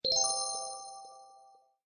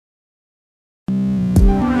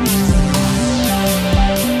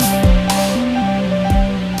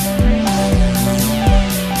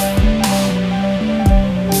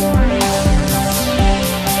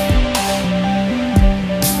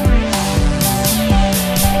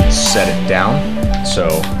set it down so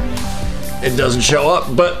it doesn't show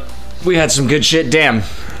up, but we had some good shit. Damn,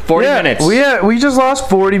 40 minutes. We just lost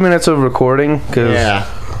 40 minutes of recording because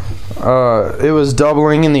it was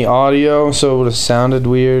doubling in the audio, so it would have sounded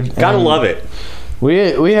weird. Gotta love it.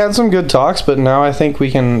 We had some good talks, but now I think we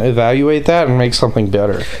can evaluate that and make something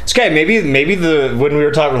better. It's okay. Maybe when we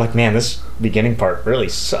were talking, we're like, man, this beginning part really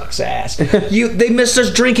sucks ass. They missed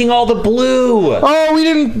us drinking all the blue. Oh, we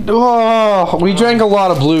didn't. Oh, we drank a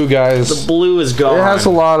lot of blue, guys. The blue is gone. It has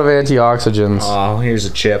a lot of antioxidants. Oh, here's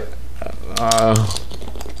a chip.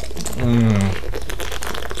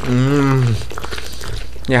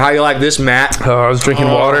 Yeah, how you like this, Matt? Oh, I was drinking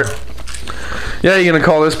water. Yeah, you gonna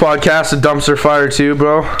call this podcast a dumpster fire too,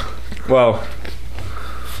 bro? Well,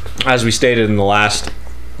 as we stated in the last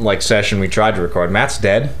session we tried to record, Matt's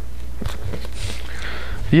dead.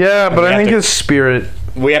 Yeah, but I think his spirit.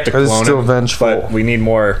 We have to clone him, still vengeful. But we need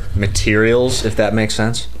more materials, if that makes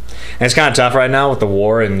sense. And it's kind of tough right now with the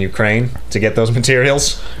war in Ukraine to get those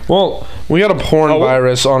materials. Well, we got a porn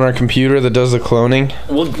virus on our computer that does the cloning.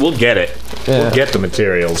 We'll get it. Yeah. We'll get the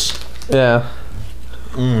materials. Yeah.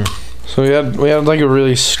 So we had like a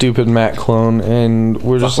really stupid Matt clone, and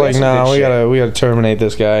we're just like, nah, we gotta terminate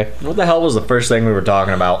this guy. What the hell was the first thing we were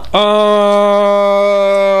talking about?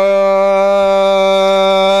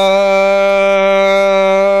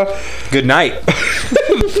 Good night.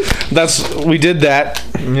 We did that.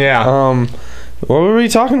 Yeah. What were we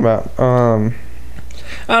talking about?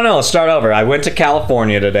 I don't know. Let's start over. I went to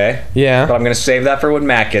California today. Yeah. But I'm going to save that for when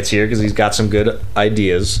Matt gets here because he's got some good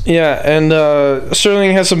ideas. Yeah, and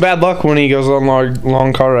Sterling has some bad luck when he goes on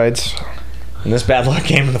long car rides. And this bad luck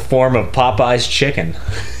came in the form of Popeye's chicken.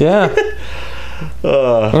 Yeah.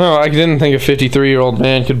 No, I didn't think a 53-year-old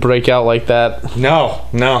man could break out like that. No.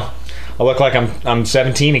 I look like I'm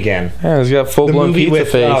 17 again. Yeah, he's got full-blown pizza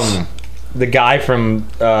face. The guy from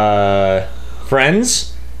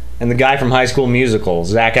Friends and the guy from High School Musical,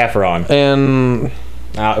 Zac Efron. And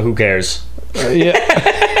who cares? Yeah.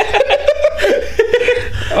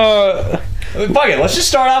 Fuck it. Let's just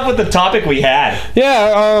start off with the topic we had.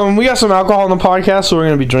 Yeah, we got some alcohol on the podcast, so we're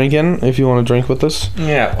gonna be drinking. If you want to drink with us.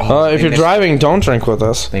 Yeah. If you're driving, don't drink with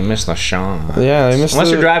us. They missed the shot. Yeah, they missed.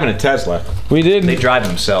 Unless you're driving a Tesla. We did. They drive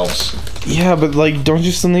themselves. Yeah, but don't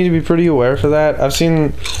you still need to be pretty aware for that? I've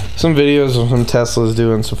seen some videos of some Teslas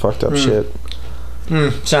doing some fucked up shit.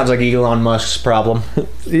 Sounds like Elon Musk's problem.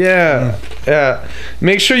 Yeah.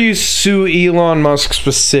 Make sure you sue Elon Musk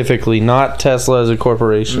specifically, not Tesla as a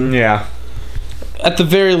corporation. Yeah. At the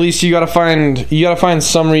very least, you gotta find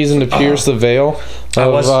some reason to pierce the veil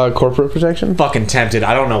of corporate protection. Fucking tempted.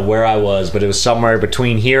 I don't know where I was, but it was somewhere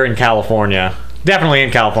between here and California. Definitely in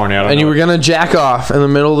California. I don't know. You were gonna jack off in the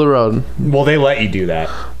middle of the road. Well, they let you do that.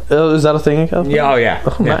 Is that a thing in California? Yeah. Oh yeah.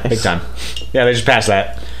 Oh, yeah, nice. Big time. Yeah, they just passed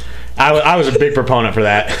that. I was a big proponent for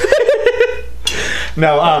that.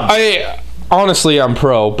 No. I'm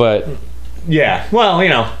pro, but yeah. Well,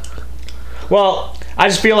 I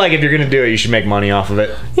just feel like if you're gonna do it, you should make money off of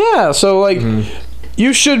it. Yeah. So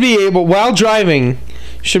you should be able, while driving,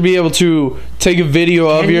 should be able to take a video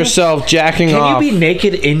of yourself jacking off. Can you be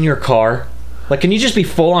naked in your car? Can you just be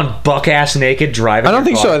full on buck ass naked driving? I don't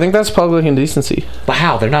think so. I think that's public indecency. But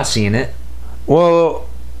how? They're not seeing it. Well,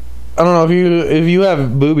 I don't know if you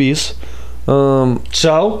have boobies. So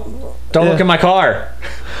don't look at my car.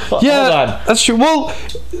 Yeah, hold on. That's true. Well,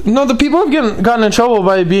 no, the people have gotten in trouble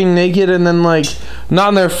by being naked and then not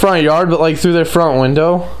in their front yard, but through their front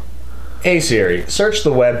window. Hey Siri, search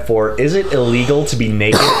the web for is it illegal to be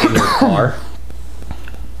naked in your car?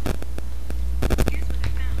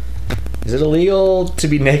 Is it illegal to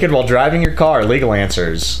be naked while driving your car? Legal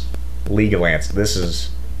answers. Legal answer. This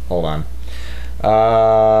is... Hold on.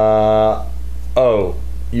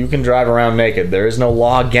 You can drive around naked. There is no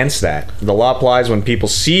law against that. The law applies when people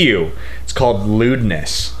see you. It's called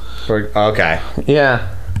lewdness. Okay.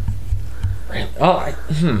 Yeah. Oh,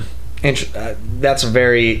 that's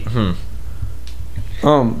very...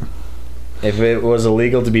 If it was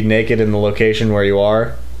illegal to be naked in the location where you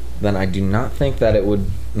are, then I do not think that it would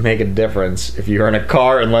make a difference if you're in a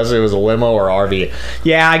car unless it was a limo or RV.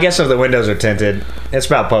 Yeah, I guess if the windows are tinted, it's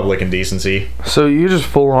about public indecency. So you just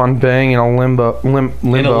full on bang in a limbo. In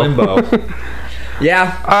a limbo.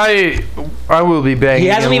 Yeah. I will be banging. He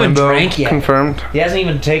hasn't even drank yet. Confirmed. He hasn't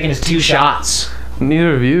even taken his 2 shots.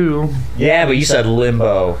 Neither of you. Yeah, but you said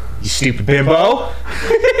limbo. You stupid bimbo.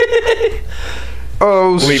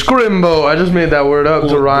 Oh, scrimbo. I just made that word up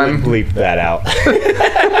to rhyme. Bleep that out.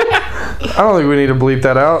 I don't think we need to bleep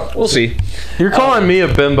that out. We'll see. You're calling me a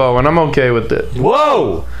bimbo, and I'm okay with it.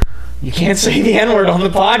 Whoa! You can't say the N-word on the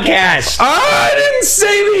podcast. I didn't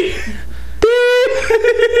say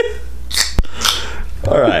the...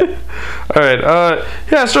 All right. All right.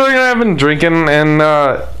 Yeah, Sterling and I have been drinking, and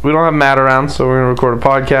we don't have Matt around, so we're going to record a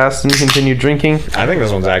podcast and continue drinking. I think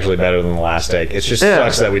this one's actually better than the last take. It's just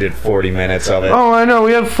sucks that we did 40 minutes of it. Oh, I know.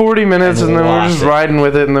 We had 40 minutes, and then we were just riding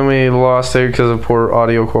with it, and then we lost it because of poor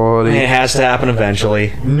audio quality. It has to happen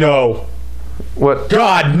eventually. No. What?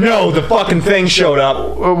 God, no! The fucking thing showed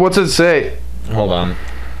up. What's it say? Hold on.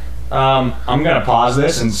 I'm gonna pause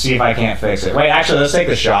this and see if I can't fix it. Wait, actually, let's take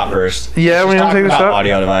the shot first. Yeah, we have to take the shot.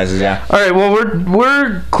 Audio devices, yeah. All right. Well,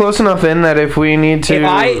 we're close enough in that if we need to,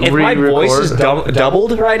 if my voice is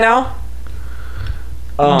doubled right now.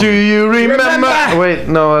 Do you remember? Wait,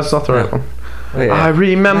 no, that's not the right one. Wait, I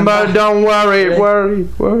remember. Don't worry.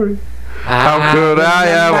 How could I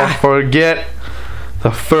ever forget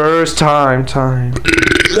the first time?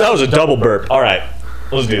 That was a double burp. All right.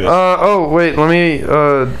 Let's do this. Oh, wait, let me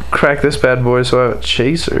crack this bad boy so I have a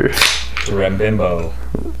chaser. Rembimbo.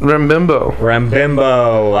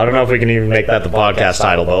 Rembimbo. I don't know if we can even make that the podcast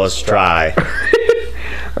title, but let's try.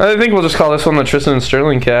 I think we'll just call this one the Tristan and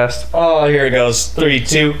Sterling cast. Oh, here it goes. 3,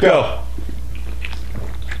 2, go.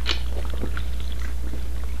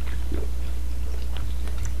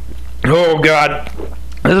 Oh, God.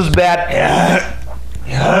 This is bad.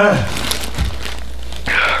 Yeah.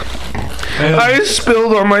 I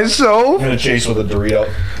spilled on myself. I'm gonna chase with a Dorito.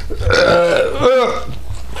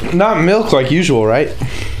 Not milk like usual, right?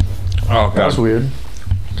 Oh, God. That's weird.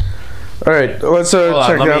 All right, let's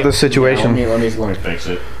check out the situation. Let me fix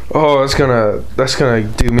it. Oh, that's gonna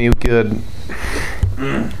do me good.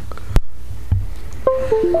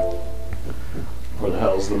 Where the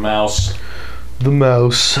hell's the mouse? The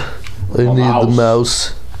mouse. I need the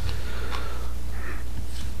mouse.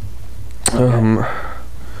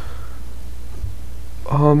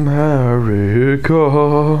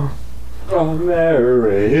 America. Fuck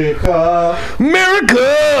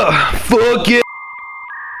it.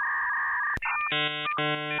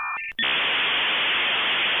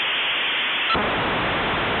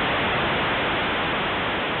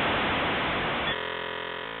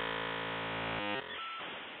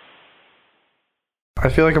 I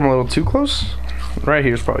feel like I'm a little too close. Right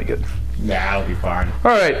here's probably good. Nah, I'll be fine.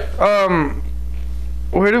 All right.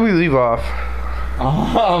 Where did we leave off?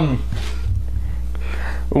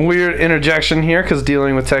 Weird interjection here because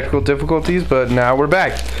dealing with technical difficulties, but now we're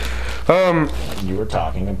back. You were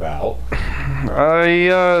talking about.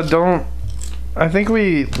 I think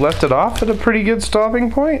we left it off at a pretty good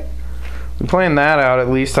stopping point. We're playing that out at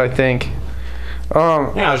least, I think.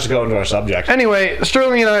 Yeah, let's just go into our subject. Anyway,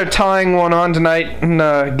 Sterling and I are tying one on tonight and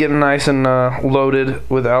getting nice and loaded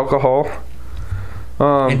with alcohol.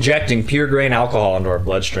 Injecting pure grain alcohol into our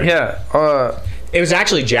bloodstream. Yeah. It was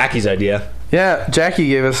actually Jackie's idea. Yeah, Jackie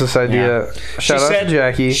gave us this idea. Yeah. Shout out to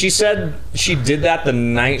Jackie. She said she did that the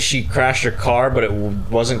night she crashed her car, but it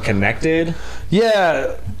wasn't connected.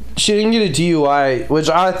 Yeah, she didn't get a DUI, which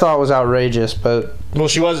I thought was outrageous, but... Well,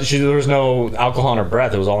 there was no alcohol in her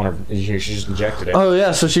breath. It was all in her... She just injected it. Oh,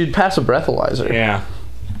 yeah, so she'd pass a breathalyzer. Yeah.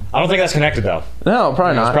 I don't think that's connected, though. No,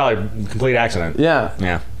 probably not. It's probably a complete accident. Yeah.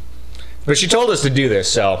 Yeah. But she told us to do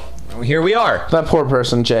this, so here we are. That poor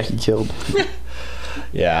person Jackie killed.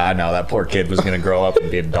 Yeah, I know. That poor kid was going to grow up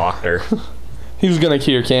and be a doctor. He was going to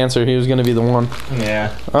cure cancer. He was going to be the one.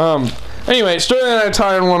 Yeah. Anyway, Sterling and I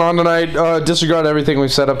tying one on tonight. Disregard everything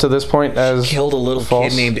we've set up to this point as killed a little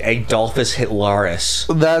false. Kid named Adolphus Hitlerus.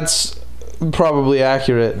 That's probably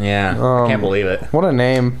accurate. Yeah. I can't believe it. What a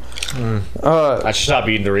name. I should stop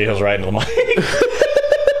eating Doritos right into the mic.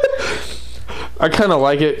 I kind of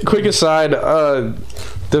like it. Quick aside,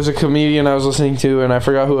 there's a comedian I was listening to, and I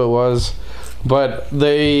forgot who it was. But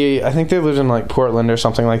I think they lived in like Portland or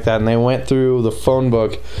something like that, and they went through the phone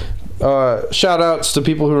book. Shout outs to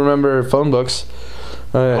people who remember phone books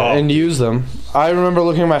and use them. I remember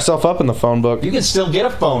looking myself up in the phone book. You can still get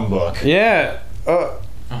a phone book. Yeah.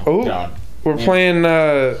 God. We're playing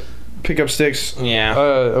pick up sticks. Yeah.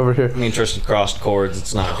 Over here. I mean, Tristan crossed chords.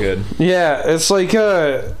 It's not good. Yeah, it's like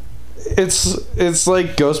it's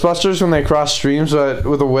like Ghostbusters when they cross streams, but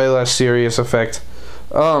with a way less serious effect.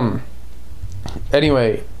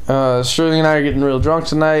 Anyway, Sterling and I are getting real drunk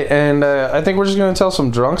tonight, and I think we're just gonna tell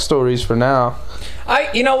some drunk stories for now.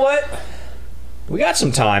 You know what? We got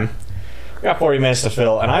some time. We got 40 minutes to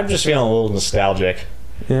fill, and I'm just feeling a little nostalgic.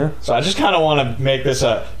 Yeah. So I just kind of want to make this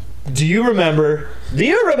a. Do you remember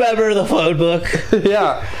the phone book?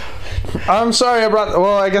 Yeah. I'm sorry I brought...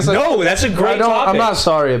 Well, I guess... No, that's a great topic. I'm not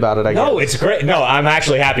sorry about it, I guess. No, it's great. No, I'm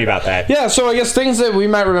actually happy about that. Yeah, so I guess things that we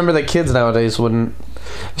might remember that kids nowadays wouldn't...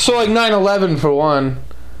 So, like, 9/11, for one.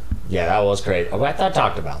 Yeah, that was great. Oh, I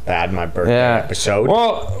talked about that in my birthday episode.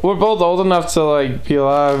 Well, we're both old enough to like be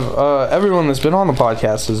alive. Everyone that's been on the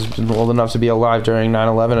podcast has been old enough to be alive during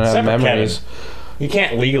 9/11 and have memories. Kevin. You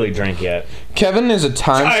can't legally drink yet. Kevin is a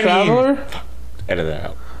time traveler. Edit that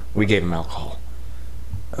out. We gave him alcohol.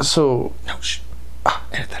 So no,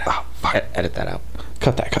 edit that out. Edit that out.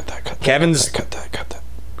 Cut that. Kevin's cut that.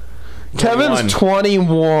 Kevin's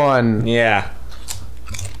 21. Yeah.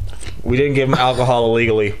 We didn't give him alcohol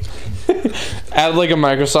illegally. Add like a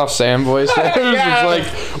Microsoft Sam voice there. Yeah. It's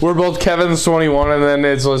like we're both Kevin's 21, and then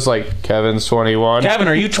it's just like Kevin's 21. Kevin,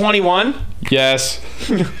 are you 21? Yes.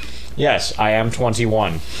 Yes, I am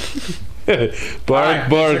 21. Bark,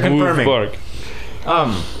 woof, bark.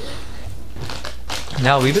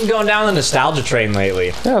 Now we've been going down the nostalgia train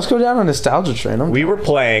lately. Yeah, let's go down a nostalgia train. We were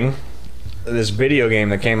playing this video game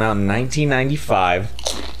that came out in 1995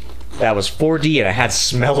 that was 4D and it had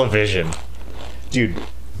smell-o-vision. Dude,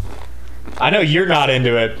 I know you're not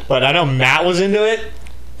into it, but I know Matt was into it.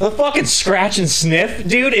 The fucking scratch and sniff,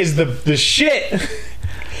 dude, is the shit.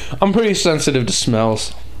 I'm pretty sensitive to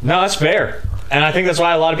smells. No, that's fair. And I think that's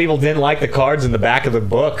why a lot of people didn't like the cards in the back of the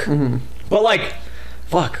book. Mm-hmm. But like,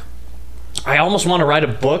 fuck. I almost want to write a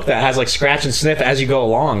book that has like scratch and sniff as you go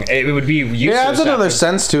along. It would be useless. Yeah, that's another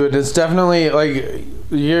sense to it. It's definitely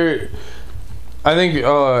like I think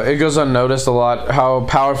it goes unnoticed a lot how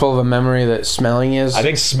powerful of a memory that smelling is. I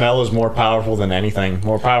think smell is more powerful than anything.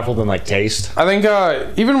 More powerful than like taste. I think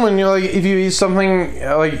even when you're like, if you eat something,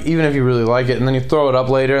 like even if you really like it and then you throw it up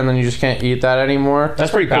later and then you just can't eat that anymore. That's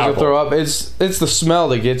pretty powerful. Throw up. It's the smell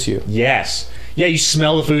that gets you. Yes. Yeah, you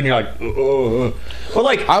smell the food and you're like, ugh. But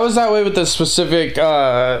like, I was that way with this specific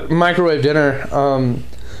microwave dinner.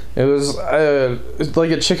 It was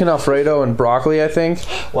like a chicken Alfredo and broccoli, I think.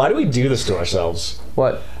 Why do we do this to ourselves?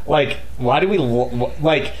 What? Like, why do we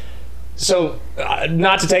like? So,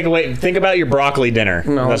 not to take away. Think about your broccoli dinner.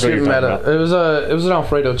 No, that's what you're talking about. It was an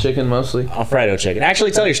Alfredo chicken mostly. Alfredo chicken.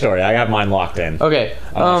 Actually, tell your story. I have mine locked in. Okay.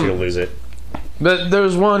 I don't want you to lose it. But there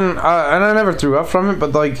was one, and I never threw up from it.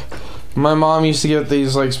 But like, my mom used to get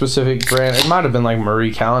these like specific brand. It might have been like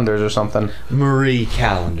Marie Callender's or something. Marie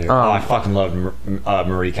Callender. I fucking love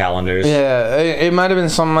Marie Callender's. Yeah, it might have been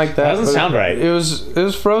something like that. That doesn't sound right. It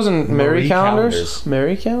was frozen Marie Callender's.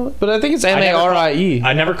 Marie Callender, but I think it's Marie.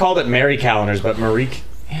 I never called it Mary Callender's, but Marie.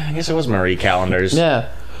 Yeah, I guess it was Marie Callender's. Yeah.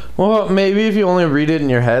 Well, maybe if you only read it in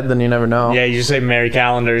your head, then you never know. Yeah, you just say Mary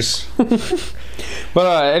Callender's.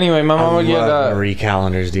 But anyway, my mom would get Marie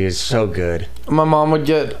Callender's, dude. It's so good. My mom would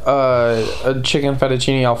get a chicken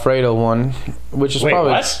fettuccine Alfredo one, which is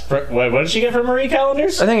probably what did she get from Marie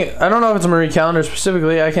Callender's? I don't know if it's a Marie Callender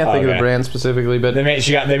specifically. I can't think of the brand specifically, but they made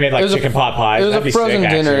like chicken pot pies. It was a frozen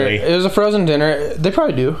dinner. It was a frozen dinner. They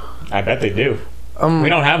probably do. I bet they do. We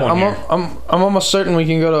don't have one here. I'm almost certain we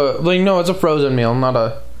can go to. Like, no, it's a frozen meal, not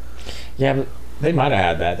a. Yeah, but they might have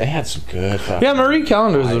had that. They had some good. Yeah, Marie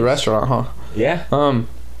Callender's is a restaurant, huh? Yeah.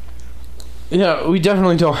 Yeah, we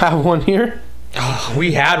definitely don't have one here. Oh,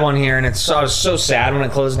 we had one here, and I was so sad when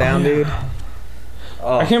it closed down, dude.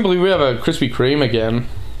 Oh. I can't believe we have a Krispy Kreme again.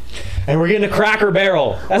 And we're getting a Cracker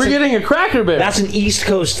Barrel. We're getting a Cracker Barrel. That's an East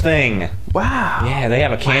Coast thing. Wow. Yeah, they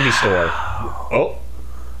have a candy store. Oh.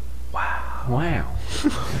 Wow.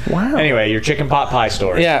 Wow. Anyway, your chicken pot pie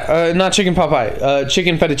story. Yeah, not chicken pot pie.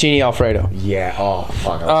 Chicken fettuccine Alfredo. Yeah. Oh,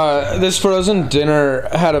 fuck. This frozen dinner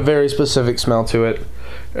had a very specific smell to it.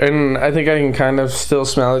 And I think I can kind of still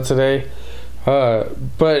smell it today.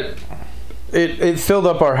 But it filled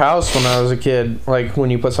up our house when I was a kid, like when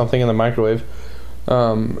you put something in the microwave.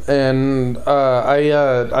 I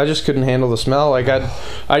just couldn't handle the smell. Like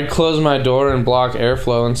I'd close my door and block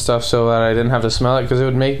airflow and stuff so that I didn't have to smell it because it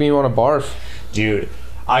would make me want to barf. Dude,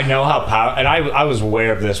 I know how and I was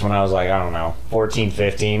aware of this when I was like, I don't know, 14,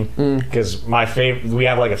 15, because we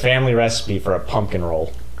have like a family recipe for a pumpkin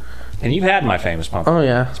roll. And you've had my famous pumpkin. Oh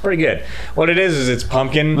yeah, it's pretty good. What it is it's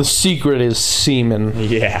pumpkin. The secret is semen.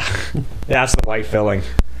 Yeah, that's the white filling.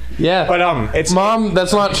 Yeah, but it's Mom,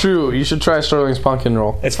 that's not true. You should try Sterling's pumpkin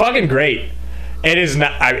roll. It's fucking great. It is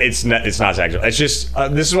not. It's not sexual. It's just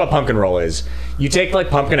this is what pumpkin roll is. You take like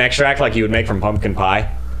pumpkin extract, like you would make from pumpkin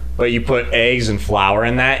pie, but you put eggs and flour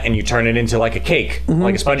in that, and you turn it into like a cake,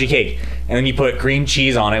 like a spongy cake, and then you put cream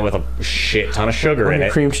cheese on it with a shit ton of sugar in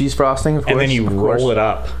it. Cream cheese frosting, of course. And then you roll it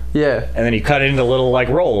up. Yeah. And then you cut it into little like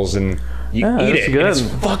rolls, and you eat it. Good. And it's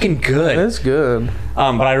fucking good. It's good.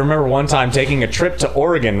 But I remember one time taking a trip to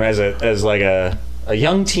Oregon as like a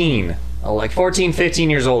young teen, like 14, 15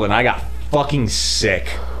 years old, and I got fucking sick,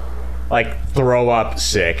 like throw up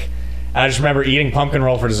sick. And I just remember eating pumpkin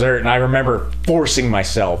roll for dessert, and I remember forcing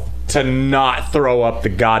myself to not throw up the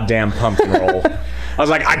goddamn pumpkin roll. was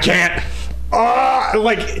like, I can't.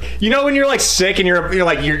 Like, you know when you're like sick and you're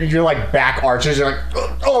like back arches, you're like,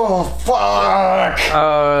 oh fuck.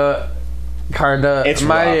 Kinda. It's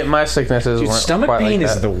my sicknesses weren't stomach quite pain like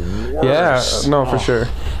is that. the worst. Yeah, no, for sure.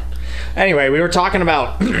 Anyway, we were talking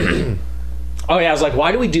about. Oh yeah, I was like,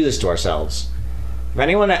 why do we do this to ourselves? If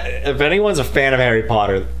anyone's a fan of Harry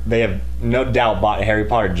Potter, they have no doubt bought Harry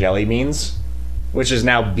Potter jelly beans, which is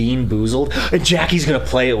now Bean Boozled. And Jackie's gonna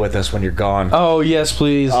play it with us when you're gone. Oh yes,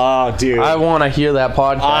 please. Oh, dude, I want to hear that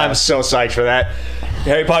podcast. I'm so psyched for that.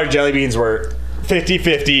 Harry Potter jelly beans were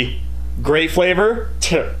 50-50. Great flavor,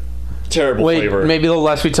 terrible flavor. Maybe the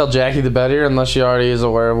less we tell Jackie, the better, unless she already is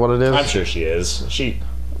aware of what it is. I'm sure she is.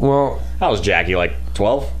 Well, how was Jackie? Like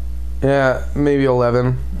 12? Yeah, maybe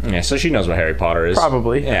 11. Yeah, so she knows what Harry Potter is.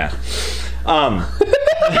 Probably. Yeah.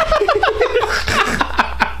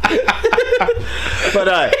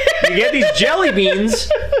 But you get these jelly beans,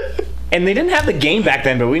 and they didn't have the game back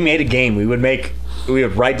then, but we made a game. We would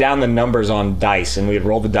write down the numbers on dice, and we would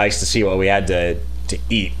roll the dice to see what we had to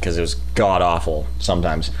eat, because it was god-awful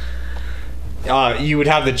sometimes. You would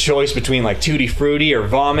have the choice between like Tutti Frutti or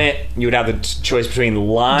vomit. You would have the choice between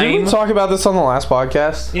lime. Did we talk about this on the last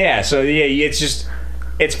podcast? Yeah, so yeah, it's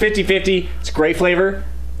 50-50. It's a great flavor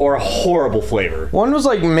or a horrible flavor. One was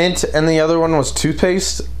like mint and the other one was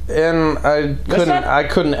toothpaste, and I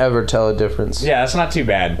couldn't ever tell a difference. Yeah, that's not too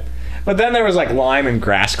bad. But then there was like lime and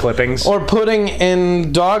grass clippings. Or pudding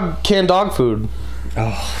in canned dog food.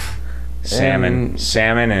 Oh,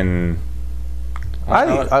 salmon and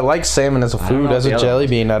I like salmon as a food, as a jelly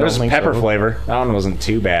bean. There was pepper flavor. That one wasn't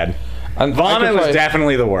too bad. Vomit was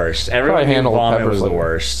definitely the worst. Everyone knew vomit was the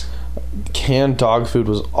worst. Canned dog food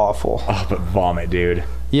was awful. Oh, but vomit, dude.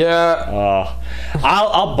 Yeah.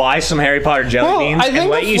 I'll buy some Harry Potter jelly beans and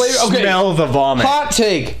let you smell the vomit. Hot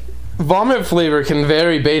take. Vomit flavor can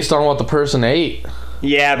vary based on what the person ate.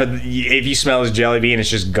 Yeah, but if you smell this jelly bean, it's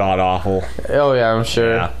just god-awful. Oh, yeah, I'm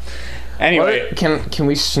sure. Yeah. Anyway. Can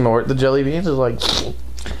we snort the jelly beans? It's like...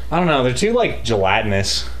 I don't know. They're too, like,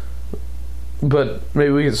 gelatinous. But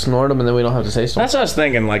maybe we could snort them and then we don't have to taste them. That's what I was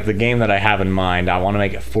thinking. Like, the game that I have in mind, I want to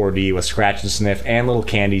make it 4D with scratch and sniff and little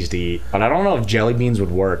candies to eat. But I don't know if jelly beans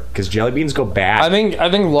would work, because jelly beans go bad.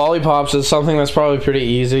 I think lollipops is something that's probably pretty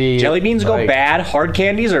easy. Jelly beans go bad. Hard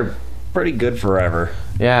candies are pretty good forever.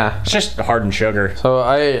 Yeah. It's just hardened sugar. So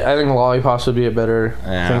I think lollipops would be a better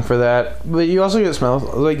thing for that. But you also get smell.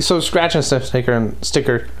 Like, so scratch and sniff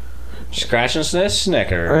sticker. Scratch and sniff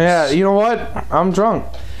Snickers. Yeah, you know what? I'm drunk.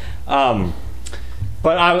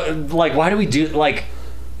 But why do we do, like,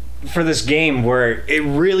 for this game where it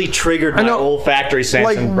really triggered my olfactory sense,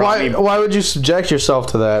 like, and why would you subject yourself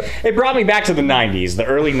to that? It brought me back to the 90s, the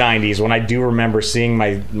early 90s, when I do remember seeing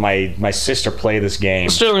my sister play this game.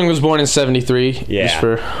 Sterling was born in 73.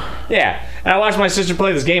 Yeah. Yeah. And I watched my sister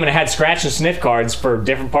play this game, and it had scratch and sniff cards for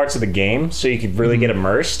different parts of the game, so you could really get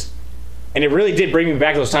immersed. And it really did bring me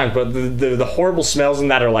back to those times, but the horrible smells in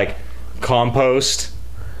that are like compost,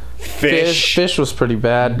 fish was pretty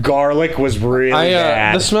bad. Garlic was really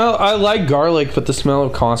bad. The smell, I like garlic, but the smell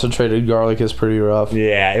of concentrated garlic is pretty rough.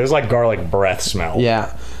 Yeah, it was like garlic breath smell.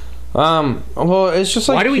 Yeah. Well, it's just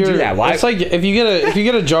like, why do we do that? Why? It's like if you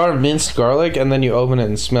get a jar of minced garlic and then you open it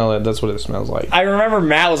and smell it, that's what it smells like. I remember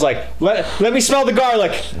Matt was like, let me smell the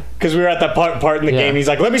garlic, because we were at that part in the game. He's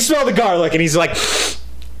like, let me smell the garlic, and he's like,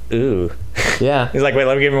 ooh. Yeah. He's like, wait,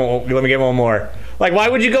 let me get one more. Like, why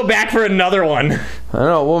would you go back for another one? I don't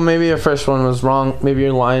know. Well, maybe your first one was wrong. Maybe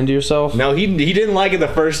you're lying to yourself. No, he didn't like it the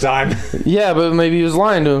first time. Yeah, but maybe he was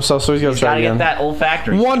lying to himself, so he's got to try again. He's got to get that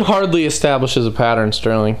olfactory. One hardly establishes a pattern,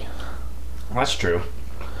 Sterling. That's true.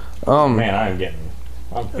 Man,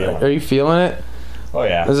 I'm feeling it. Are you feeling it? Oh,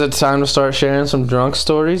 yeah. Is it time to start sharing some drunk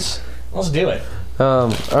stories? Let's do it.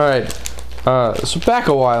 All right. So back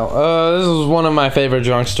a while. This is one of my favorite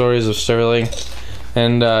drunk stories of Sterling.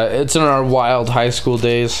 And it's in our wild high school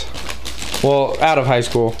days. Well, out of high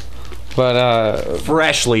school. But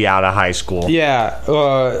freshly out of high school. Yeah.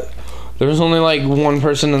 There was only like one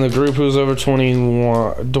person in the group who was over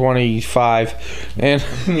 25. And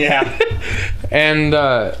yeah. and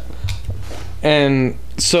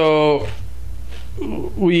so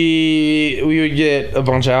we would get a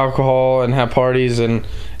bunch of alcohol and have parties, and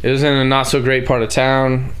it was in a not so great part of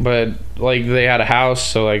town, but like they had a house,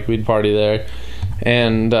 so like we'd party there.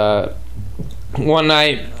 And one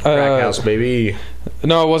night, crack house, baby.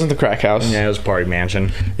 No, it wasn't the crack house. Yeah, it was Party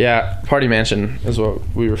Mansion. Yeah, Party Mansion is what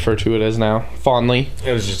we refer to it as now, fondly.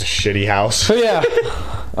 It was just a shitty house. So yeah.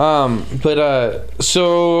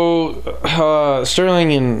 So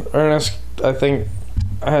Sterling and Ernest, I think,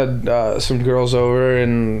 had some girls over,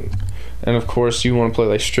 and and of course you want to play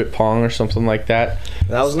like strip pong or something like that.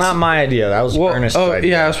 That was not my idea. That was Ernest's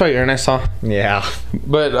idea. Yeah, that's probably Ernest, huh? Yeah.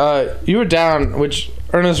 But you were down, which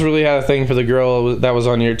Ernest really had a thing for the girl that was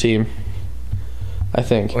on your team, I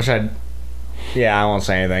think. Yeah, I won't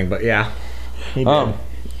say anything, but yeah, he did.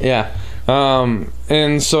 Yeah.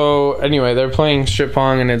 And so anyway, they're playing strip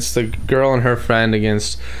pong, and it's the girl and her friend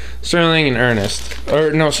against Sterling and Ernest.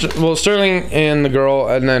 Or no, Sterling and the girl,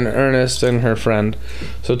 and then Ernest and her friend.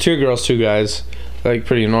 So 2 girls, 2 guys, like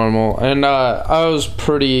pretty normal. And I was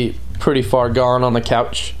pretty far gone on the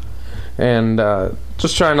couch, and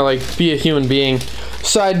just trying to like be a human being.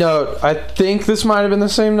 Side note, I think this might have been the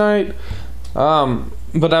same night.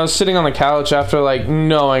 But I was sitting on the couch after like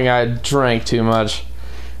knowing I drank too much.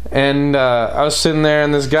 And I was sitting there,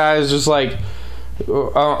 and this guy is just like,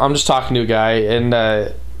 I'm just talking to a guy,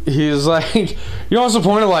 and he's like, you know what's the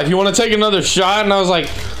point of life? You want to take another shot? And I was like,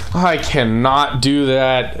 I cannot do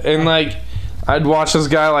that. And like, I'd watch this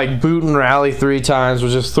guy like boot and rally 3 times,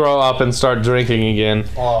 would just throw up and start drinking again.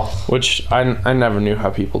 Oh. Which I never knew how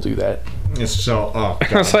people do that. It's so, I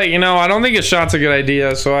was like, I don't think a shot's a good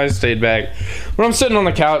idea, so I stayed back. But I'm sitting on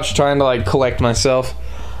the couch trying to like collect myself.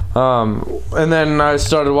 And then I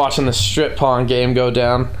started watching the strip pong game go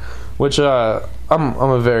down, which I'm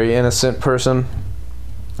a very innocent person.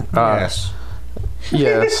 Yes.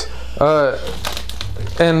 Yes.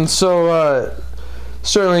 And so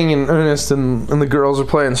Sterling and Ernest and the girls are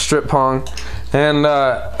playing strip pong, and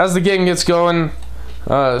as the game gets going,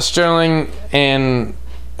 Sterling and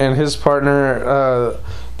his partner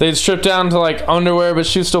they'd strip down to like underwear, but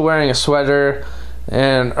she was still wearing a sweater.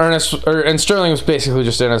 And Sterling was basically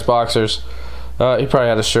just in his boxers. He probably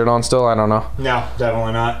had a shirt on still. I don't know. No,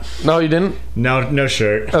 definitely not. No, you didn't? No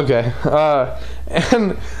shirt. Okay.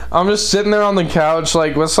 And I'm just sitting there on the couch,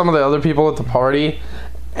 like with some of the other people at the party,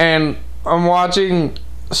 and I'm watching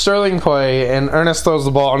Sterling play, and Ernest throws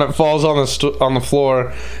the ball, and it falls on the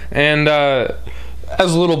floor. And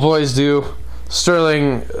as little boys do,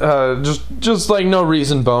 Sterling just like no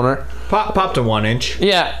reason boner. Popped a 1 inch.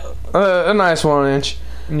 Yeah. A nice 1 inch.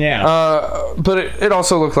 Yeah. But it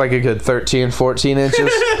also looked like a good 13, 14 inches.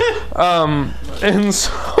 And so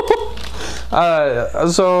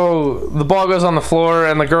the ball goes on the floor,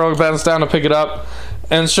 and the girl bends down to pick it up,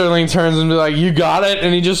 and Sterling turns and be like, "You got it,"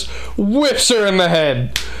 and he just whips her in the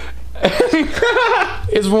head.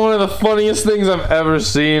 It's one of the funniest things I've ever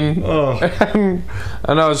seen. Oh. And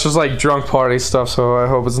I know it's just like drunk party stuff, so I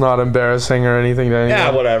hope it's not embarrassing or anything to anyone.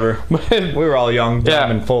 Yeah, whatever. We were all young,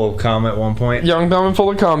 dumb, and full of cum at one point. Young, dumb, and full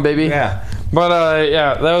of cum, baby. Yeah. But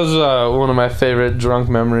yeah, that was one of my favorite drunk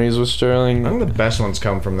memories with Sterling. I think the best ones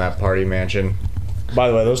come from that party mansion. By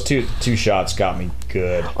the way, those two shots got me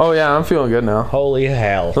good. Oh yeah, I'm feeling good now. Holy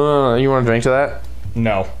hell. You want to drink to that?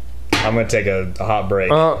 No. I'm going to take a hot break.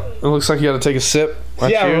 It looks like you got to take a sip.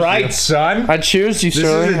 Yeah, right, son. I cheers you,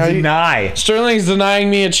 Sterling. This is a deny. Sterling's denying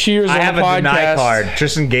me a cheers on the podcast. I have a deny card.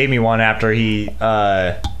 Tristan gave me one after he...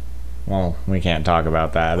 well, we can't talk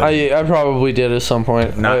about that. I probably did at some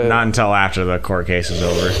point. Not until after the court case is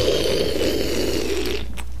over.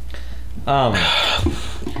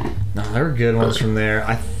 No, there were good ones from there.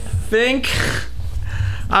 I think...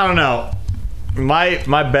 I don't know.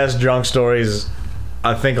 My best drunk stories...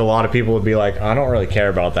 I think a lot of people would be like, I don't really care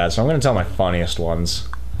about that, so I'm going to tell my funniest ones.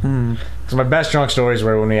 Because my best drunk stories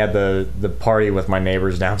were when we had the party with my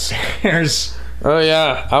neighbors downstairs. Oh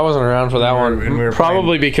yeah, I wasn't around for that one. And we were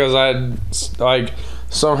probably because I'd like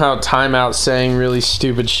somehow time out saying really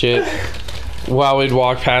stupid shit while we'd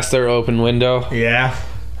walk past their open window. Yeah.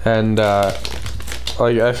 And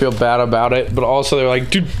like I feel bad about it, but also they're like,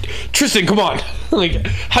 dude, Tristan, come on! Like,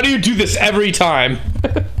 how do you do this every time?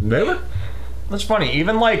 Really? That's funny.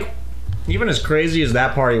 Even as crazy as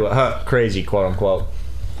that party was, crazy, quote unquote,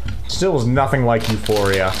 still was nothing like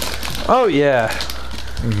Euphoria. Oh yeah.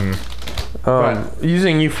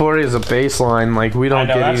 Using Euphoria as a baseline, like we don't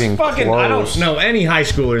get even close. I don't know any high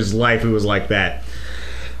schooler's life who was like that.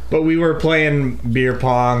 But we were playing beer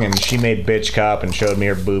pong, and she made bitch cup and showed me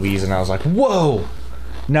her boobies, and I was like, whoa,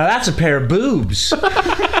 now that's a pair of boobs.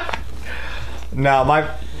 No,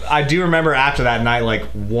 I do remember after that night, like,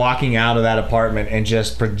 walking out of that apartment and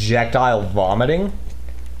just projectile vomiting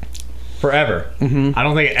forever. I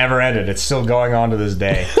don't think it ever ended. It's still going on to this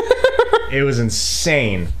day. It was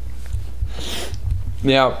insane.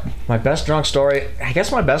 Yeah. My best drunk story, I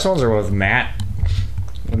guess my best ones are with Matt.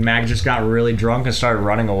 When Matt just got really drunk and started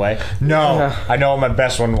running away. No, I know what my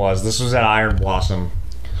best one was. This was at Iron Blossom.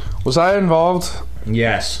 Was I involved?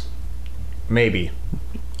 Yes. Maybe.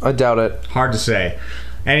 I doubt it. Hard to say.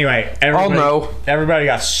 Anyway, everybody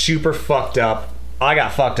got super fucked up. I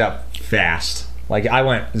got fucked up fast. Like, I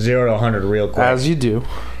went 0 to 100 real quick. As you do.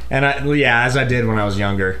 And as I did when I was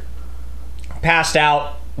younger. Passed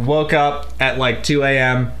out, woke up at like 2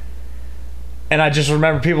 a.m. And I just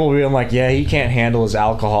remember people being like, yeah, he can't handle his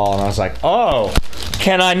alcohol. And I was like, oh,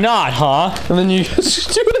 can I not, huh? And then you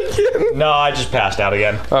just do it again. No, I just passed out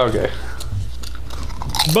again. Okay.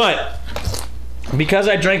 But because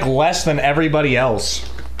I drank less than everybody else,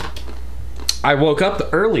 I woke up the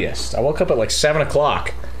earliest. I woke up at like 7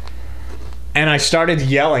 o'clock. And I started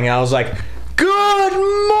yelling. I was like, good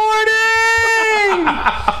morning!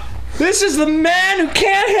 This is the man who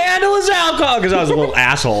can't handle his alcohol. Because I was a little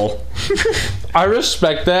asshole. I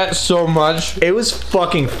respect that so much. It was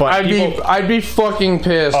fucking fun. I'd be fucking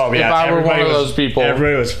pissed if I were one of those people.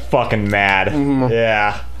 Everybody was fucking mad. Mm-hmm.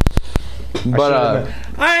 Yeah. But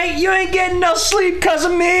you ain't getting no sleep because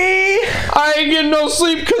of me. I ain't getting no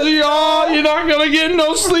sleep because of y'all. You're not gonna get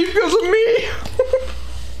no sleep because of me.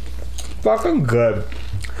 Fucking good.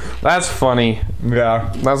 That's funny.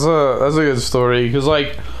 Yeah. That's a good story because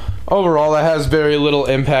like overall that has very little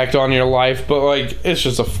impact on your life, but like it's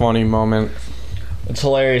just a funny moment. It's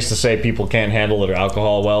hilarious to say people can't handle their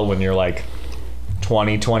alcohol well when you're like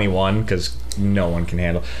 20, 21 because no one can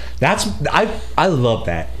handle. I love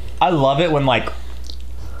that. I love it when like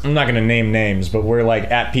I'm not gonna name names, but we're like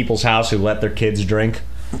at people's house who let their kids drink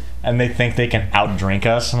and they think they can outdrink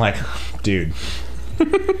us. I'm like, dude.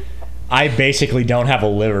 I basically don't have a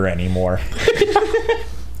liver anymore.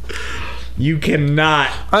 You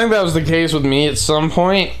cannot. I think that was the case with me at some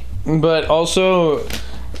point, but also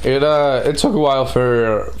it took a while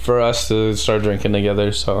for us to start drinking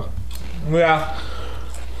together. So yeah.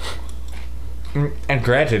 And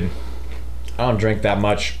granted, I don't drink that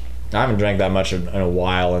much. I haven't drank that much in a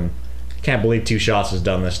while, and I can't believe 2 shots has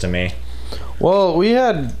done this to me. Well, we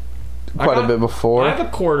had quite a bit before. I have a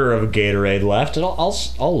quarter of a Gatorade left, and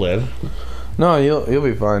I'll live. No, you'll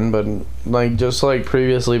be fine. But like just like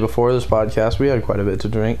previously before this podcast, we had quite a bit to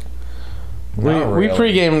drink. We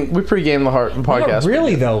pre-gamed the podcast. Not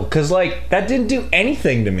really though, because like that didn't do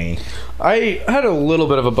anything to me. I had a little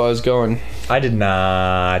bit of a buzz going. I did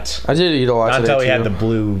not. I did eat a lot Not today until we too. had the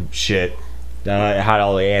blue shit. It had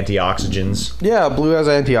all the antioxidants. Yeah, blue has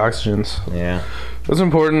antioxidants. Yeah. That's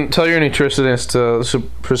important. Tell your nutritionist to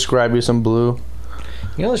prescribe you some blue.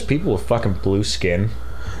 You know, there's people with fucking blue skin.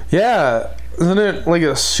 Yeah. Isn't it like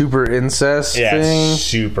a super incest thing? Yeah,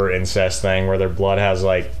 super incest thing where their blood has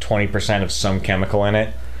like 20% of some chemical in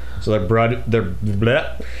it. So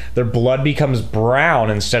their blood becomes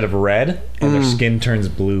brown instead of red, and their skin turns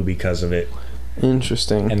blue because of it.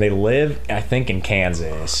 Interesting. And they live, I think, in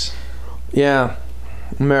Kansas. Yeah.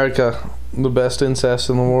 America, the best incest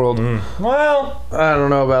in the world. Well, I don't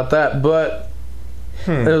know about that, but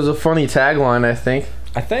it was a funny tagline, I think.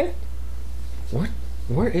 I think...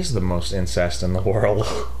 Where is the most incest in the world?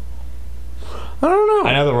 I don't know.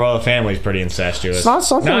 I know the royal family's pretty incestuous. It's not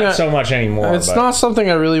something Not so much anymore. It's not something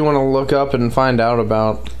I really want to look up and find out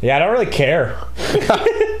about. Yeah, I don't really care.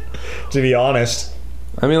 To be honest.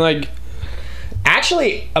 I mean, like...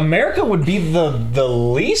 Actually, America would be the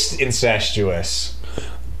least incestuous.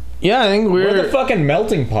 Yeah, I think We're the fucking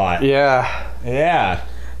melting pot. Yeah. Yeah.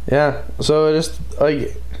 Yeah. So just,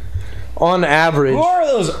 like... On average... Who are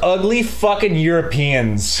those ugly fucking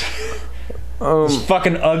Europeans? Those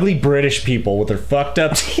fucking ugly British people with their fucked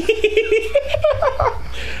up teeth.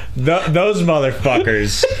 Those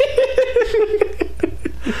motherfuckers.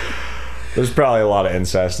 There's probably a lot of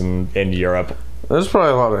incest in Europe. There's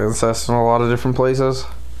probably a lot of incest in a lot of different places.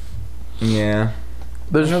 Yeah.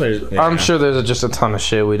 I'm sure there's just a ton of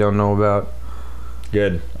shit we don't know about.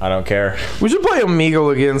 Good. I don't care. We should play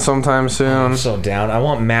Omegle again sometime soon. I'm so down. I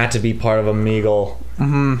want Matt to be part of Omegle.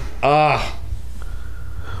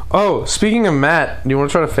 Oh, speaking of Matt, do you want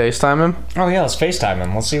to try to FaceTime him? Oh yeah, let's FaceTime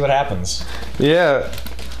him. Let's see what happens. Yeah.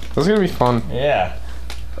 That's gonna be fun. Yeah.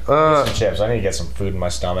 Eat some chips. I need to get some food in my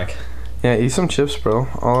stomach. Yeah, eat some chips, bro.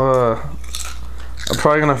 I'm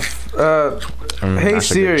probably gonna... hey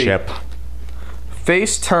Siri. Chip.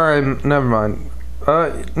 FaceTime... Never mind.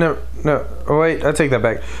 No. Oh, wait, I take that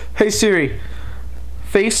back. Hey Siri,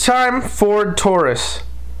 FaceTime Ford Taurus.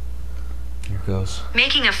 Here it goes.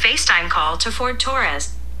 Making a FaceTime call to Ford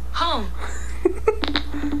Taurus. Home.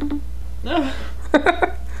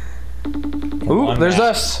 Ooh, there's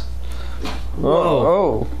us.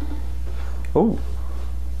 Oh.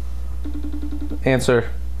 Answer.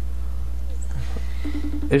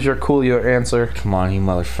 Is your Coolio answer? Come on, you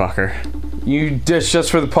motherfucker. Just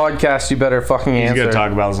for the podcast, you better fucking answer. He's gonna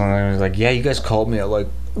talk about something. He's like, yeah, you guys called me at like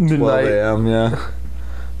 12 Midnight. a.m. Yeah.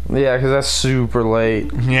 Yeah, because that's super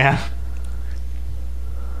late. Yeah.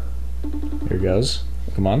 Here goes.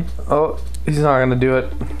 Come on. Oh, he's not gonna do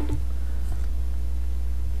it.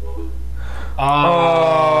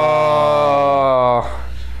 Oh.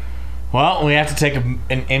 Well, we have to take an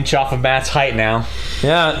inch off of Matt's height now.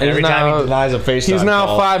 Yeah, Every time he denies a FaceTime he's now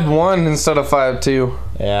call. 5'1" instead of 5'2".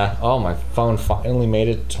 Yeah. Oh, my phone finally made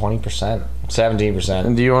it 20%. 17%.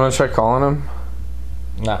 And do you want to try calling him?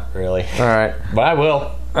 Not really. All right. But I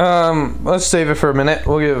will. Let's save it for a minute.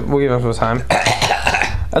 We'll give him some time.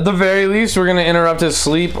 At the very least, we're gonna interrupt his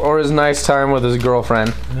sleep or his nice time with his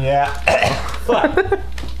girlfriend. Yeah. Fuck.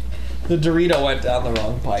 The Dorito went down the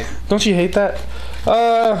wrong pipe. Don't you hate that?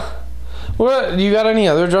 What? You got any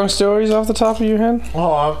other drunk stories off the top of your head?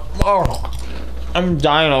 I'm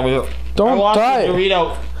dying over here. Don't I lost die. The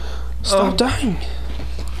Dorito. Stop dying.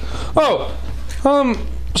 Oh,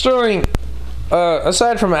 Sterling.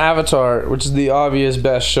 Aside from Avatar, which is the obvious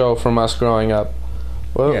best show from us growing up,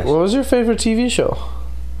 what was your favorite TV show?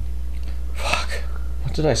 Fuck.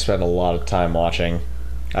 What did I spend a lot of time watching?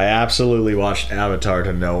 I absolutely watched Avatar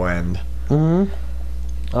to no end. Mm-hmm.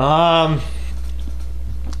 I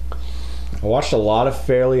watched a lot of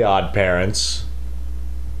Fairly Odd Parents.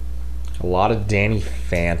 A lot of Danny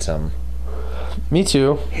Phantom. Me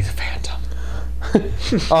too. He's a phantom.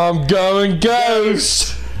 I'm going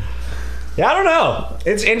ghost. Yeah, I don't know.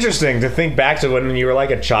 It's interesting to think back to when you were like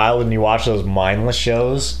a child and you watched those mindless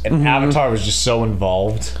shows, and Avatar was just so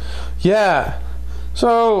involved. Yeah.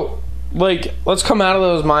 So, like, let's come out of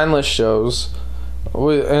those mindless shows,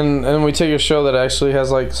 and we take a show that actually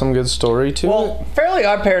has like some good story to it. Well, Fairly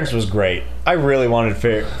Odd Parents was great. I really wanted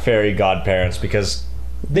Fairy Godparents because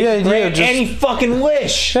the idea grant any fucking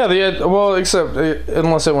wish. Yeah, well, except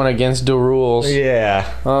unless it went against the rules. Yeah.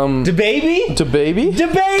 Da baby? Da baby? Da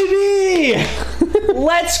baby!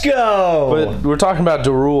 Let's go! But we're talking about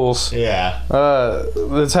the rules. Yeah.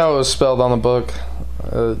 That's how it was spelled on the book.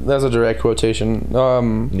 That's a direct quotation.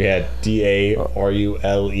 Yeah, DARULEZ.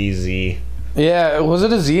 Yeah, was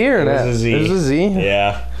it a Z or not? It was a Z. It was a Z?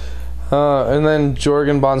 Yeah. And then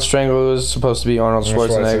Jorgen von Strangler was supposed to be Arnold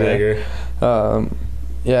Schwarzenegger.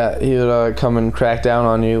 Yeah, he would come and crack down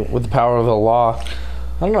on you with the power of the law.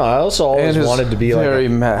 I don't know. I also always wanted to be very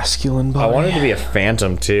masculine body. I wanted to be a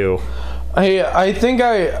phantom too. I think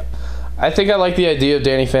I like the idea of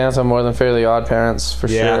Danny Phantom more than Fairly Odd Parents for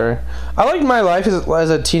sure. I liked My Life as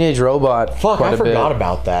a Teenage Robot. Fuck, I forgot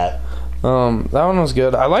about that. That one was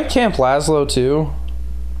good. I like Camp Lazlo too.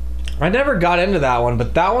 I never got into that one,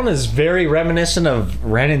 but that one is very reminiscent of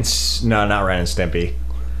not Ren and Stimpy.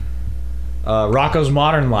 Rocco's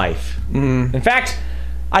Modern Life. Mm. In fact,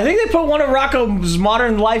 I think they put one of Rocco's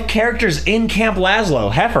Modern Life characters in Camp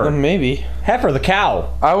Lazlo. Heifer. Maybe. Heifer, the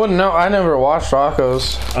cow. I wouldn't know. I never watched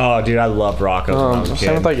Rocco's. Oh, dude, I loved Rocco's when I was a kid.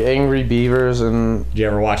 Same with like Angry Beavers and... Did you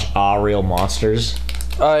ever watch Real Monsters?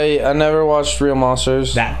 I never watched Real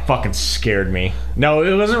Monsters. That fucking scared me. No,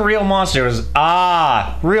 it wasn't Real Monster. It was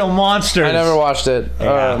Real Monsters. I never watched it.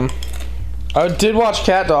 Yeah. I did watch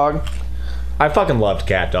Cat Dog. I fucking loved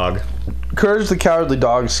Cat Dog. Courage the Cowardly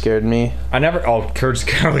Dog scared me. Courage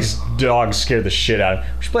the Cowardly Dog scared the shit out of me.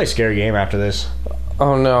 We should play a scary game after this.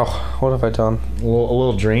 Oh no, what have I done? A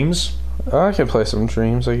little Dreams? I could play some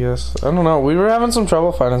Dreams, I guess. I don't know. We were having some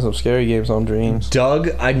trouble finding some scary games on Dreams. Doug,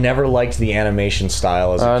 I never liked the animation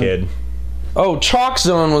style as a kid. Oh, Chalk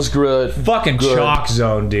Zone was good. Fucking good. Chalk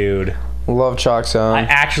Zone, dude. Love Chalk Zone. I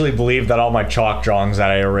actually believed that all my chalk drawings that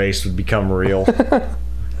I erased would become real.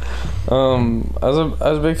 I was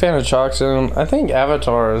a big fan of Chalk Zone. I think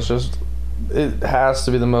Avatar is just... It has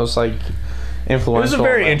to be the most, like, influential. It was a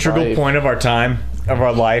very integral point of our time. Of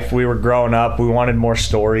our life, we were growing up. We wanted more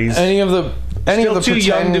stories. Still too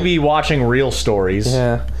young to be watching real stories.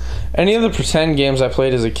 Yeah, any of the pretend games I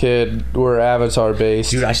played as a kid were Avatar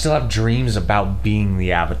based. Dude, I still have dreams about being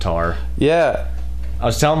the Avatar. Yeah, I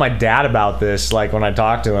was telling my dad about this, like when I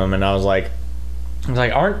talked to him, and I was like, isn't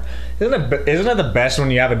it the best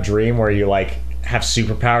when you have a dream where you like have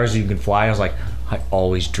superpowers, you can fly? I was like, I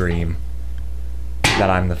always dream that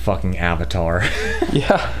I'm the fucking Avatar.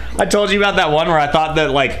 Yeah. I told you about that one where I thought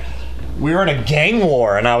that like we were in a gang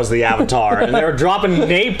war and I was the Avatar and they were dropping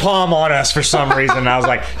napalm on us for some reason. And I was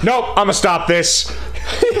like, nope, I'm gonna stop this.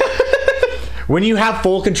 When you have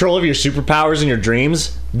full control of your superpowers in your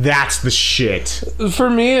dreams, that's the shit. For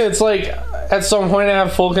me, it's like at some point I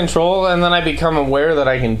have full control and then I become aware that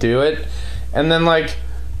I can do it. And then like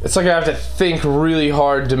it's like I have to think really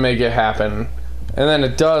hard to make it happen. And then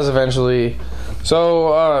it does eventually.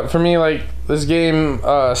 So for me, like this game,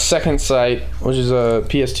 Second Sight, which is a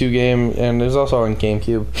PS2 game, and it's also on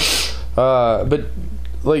GameCube. But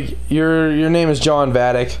like your name is John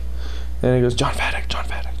Vadek, and he goes John Vadek, John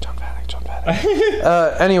Vadek, John Vadek, John Vadek.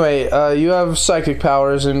 Anyway, you have psychic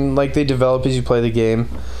powers, and like they develop as you play the game.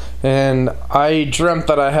 And I dreamt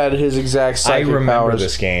that I had his exact psychic powers. I remember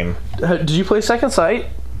this game. Did you play Second Sight?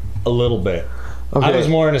 A little bit. Okay. I was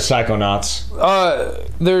more into Psychonauts.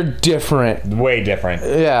 They're different. Way different.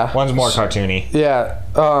 Yeah. One's more cartoony. Yeah.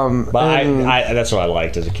 But I that's what I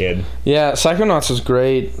liked as a kid. Yeah, Psychonauts was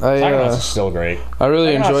great. Psychonauts is still great. I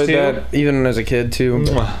really Psychonauts enjoyed 2. that, even as a kid too.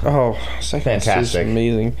 Mwah. Oh, Psychonauts Fantastic. is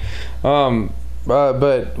amazing.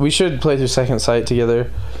 But we should play through Second Sight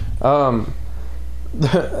together.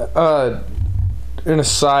 In a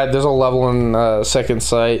side, there's a level in Second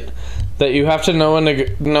Sight that you have to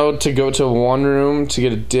know to go to one room to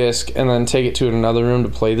get a disc and then take it to another room to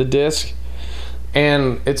play the disc,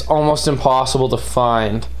 and it's almost impossible to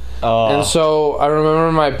find. And so I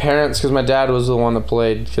remember my parents, because my dad was the one that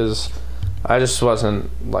played, because I just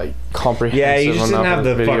wasn't like comprehensive. Yeah, you just didn't have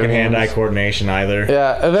the fucking games. hand-eye coordination either.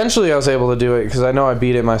 Yeah, eventually I was able to do it because I know I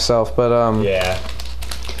beat it myself, but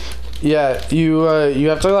yeah, you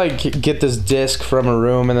have to like get this disc from a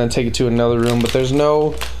room and then take it to another room, but there's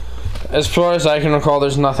no, as far as I can recall,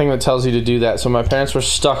 there's nothing that tells you to do that. So my parents were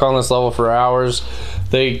stuck on this level for hours.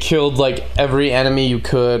 They killed like every enemy you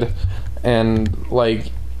could, and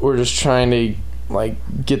like we're just trying to like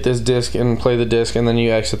get this disc and play the disc, and then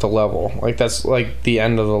you exit the level. Like that's like the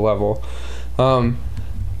end of the level.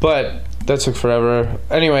 But that took forever.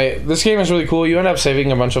 Anyway, this game is really cool. You end up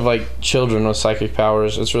saving a bunch of like children with psychic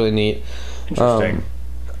powers. It's really neat. Interesting.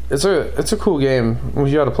 It's a cool game.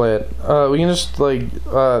 We gotta play it. We can just like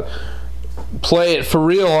play it for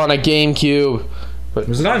real on a GameCube. But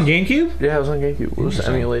Was it on GameCube? yeah, it was on GameCube. It was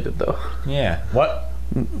emulated though. Yeah. What?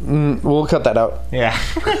 We'll cut that out. Yeah.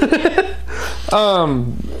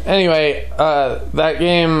 Anyway, that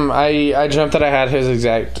game, I dreamt that I had his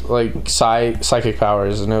exact like psychic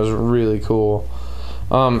powers, and it was really cool.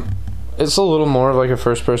 It's a little more of like a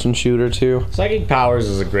first-person shooter too. Psychic powers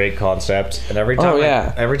is a great concept, and every time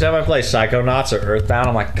every time I play Psychonauts or Earthbound,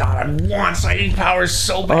 I'm like, God, I want psychic powers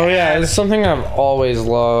so bad. Oh yeah, it's something I've always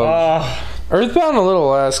loved. Earthbound a little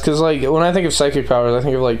less, because like when I think of psychic powers, I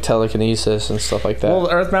think of like telekinesis and stuff like that.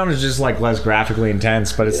 Well, Earthbound is just like less graphically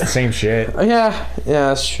intense, but it's the same shit. Yeah,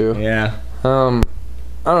 that's true. Yeah. I don't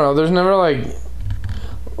know. There's never like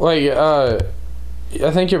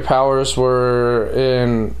I think your powers were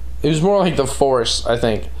in. It was more like the Force, I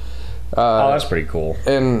think. That's pretty cool.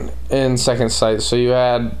 In Second Sight, so you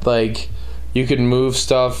had like you could move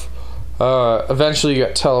stuff. Eventually, you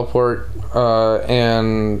got teleport,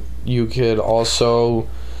 and you could also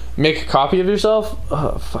make a copy of yourself.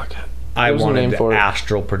 Oh fuck! I wanted to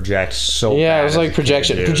astral project so. Yeah, bad it was like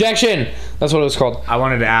projection. Projection. That's what it was called. I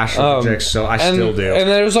wanted to astral project, so I still do. And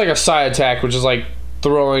there was like a side attack, which is like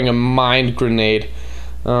throwing a mind grenade.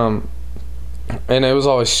 And it was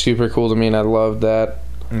always super cool to me, and I loved that.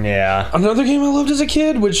 Yeah. Another game I loved as a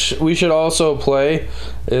kid, which we should also play,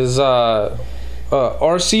 is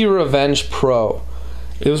RC Revenge Pro.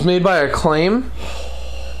 It was made by Acclaim.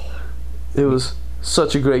 It was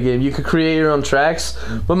such a great game. You could create your own tracks,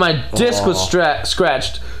 but my disc was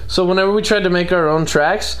scratched. So whenever we tried to make our own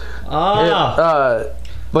tracks,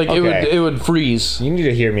 it would freeze. You need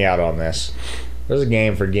to hear me out on this. There's a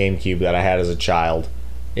game for GameCube that I had as a child.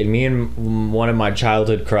 And me and one of my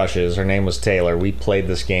childhood crushes, her name was Taylor, we played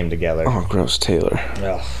this game together. Oh, gross, Taylor.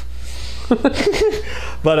 Ugh.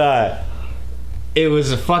 But it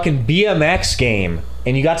was a fucking BMX game,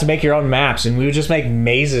 and you got to make your own maps, and we would just make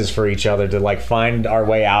mazes for each other to like find our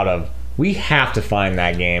way out of. We have to find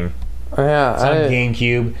that game. Yeah, it's on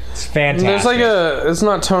GameCube. It's fantastic. There's like it's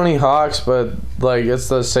not Tony Hawk's, but like it's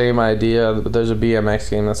the same idea. But there's a BMX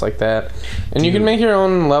game that's like that, and you can make your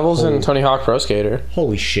own levels in Tony Hawk Pro Skater.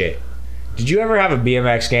 Holy shit! Did you ever have a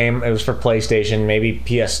BMX game? It was for PlayStation, maybe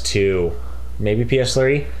PS2, maybe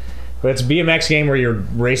PS3. But it's a BMX game where you're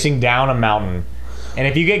racing down a mountain, and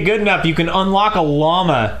if you get good enough, you can unlock a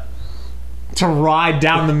llama to ride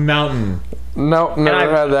down the mountain. Nope,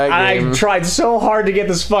 never had that game. I tried so hard to get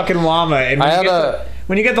this fucking llama, and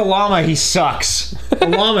when you get the llama, he sucks. The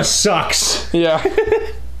llama sucks. Yeah.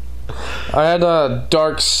 I had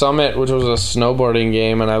Dark Summit, which was a snowboarding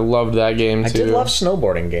game, and I loved that game too. I did love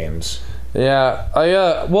snowboarding games. Yeah,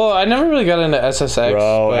 I never really got into SSX.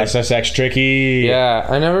 Bro, SSX tricky. Yeah,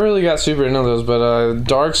 I never really got super into those, but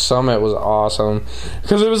Dark Summit was awesome.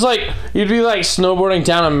 Because it was like, you'd be like snowboarding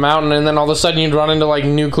down a mountain, and then all of a sudden you'd run into like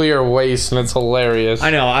nuclear waste, and it's hilarious.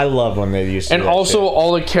 I know, I love when they used to and also,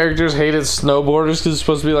 all the characters hated snowboarders because it's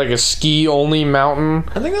supposed to be like a ski-only mountain.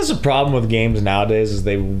 I think that's the problem with games nowadays, is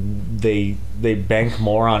they bank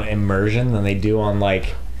more on immersion than they do on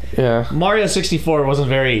like... Yeah. Mario 64 wasn't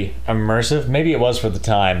very immersive. Maybe it was for the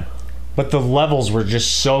time. but the levels were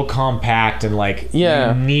just so compact and like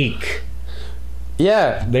unique.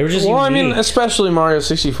 Yeah, they were just well. unique. I mean, especially Mario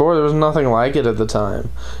 64. There was nothing like it at the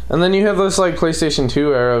time. And then you have this like PlayStation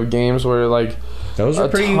 2 era of games where like those are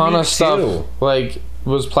pretty ton unique of stuff too. like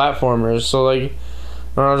was platformers. So like,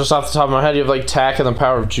 I don't know, just off the top of my head, you have like Tak and the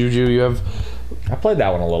Power of Juju. You have. I played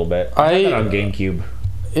that one a little bit. I had that on GameCube.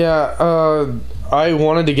 Yeah, I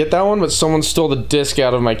wanted to get that one, but someone stole the disc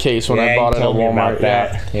out of my case when I bought it at Walmart.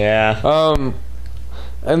 Yeah.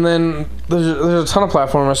 And then there's a ton of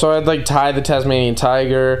platformers. So I had like Ty the Tasmanian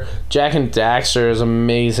Tiger, Jack and Daxter is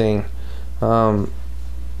amazing, and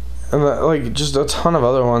like just a ton of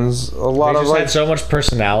other ones. A lot of like had so much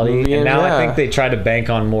personality, and now I think they try to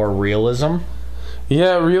bank on more realism.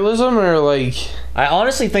 Yeah, realism or like. I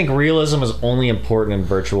honestly think realism is only important in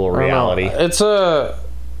virtual reality. It's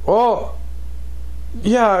well,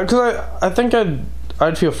 yeah, because I think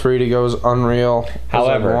I'd feel free to go as Unreal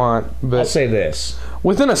However, as I want, but I'll say this.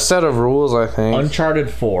 Within a set of rules, I think. Uncharted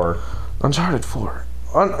 4.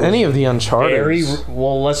 Any of the Uncharted.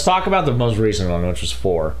 Well, let's talk about the most recent one, which was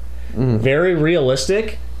 4. Very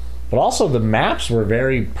realistic, but also the maps were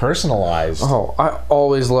very personalized. Oh, I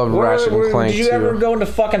always loved Ratchet and Clank. Did you ever go into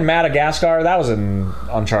fucking Madagascar? That was in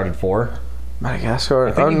Uncharted 4. Madagascar?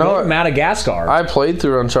 I think go to Madagascar. I played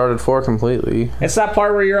through Uncharted 4 completely. It's that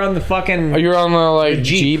part where you're on the fucking... You're on the, like,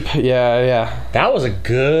 Jeep. Yeah. That was a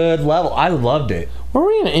good level. I loved it. Were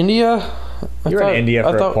we in India? You're in India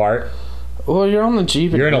for a part. Well, you're on the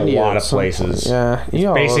Jeep You're in India a lot of places. Yeah.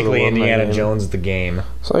 It's basically Indiana Jones the game.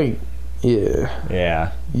 It's like,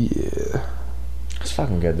 yeah. It's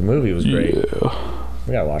fucking good. The movie was great. Yeah.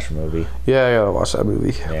 We gotta watch the movie. Yeah, I gotta watch that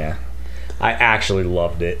movie. Yeah. I actually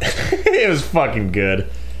loved it. It was fucking good.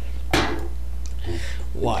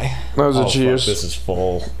 Why? That was a cheers. Fuck, this is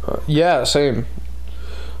full. Yeah, same.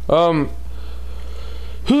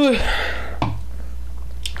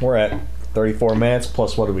 We're at 34 minutes,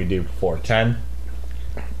 plus what did we do before? 10?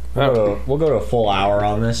 We'll go to a full hour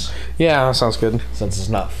on this. Yeah, that sounds good. Since it's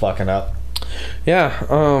not fucking up. Yeah,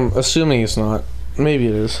 assuming it's not. Maybe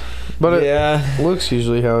it is. But it looks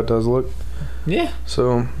usually how it does look. Yeah.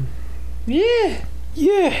 So... Yeah.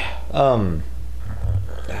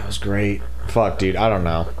 That was great. Fuck, dude, I don't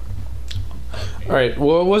know. Alright,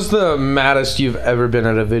 what was the maddest you've ever been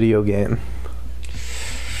at a video game?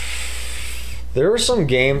 There were some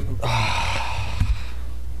game...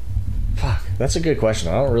 Fuck, that's a good question.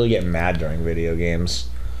 I don't really get mad during video games.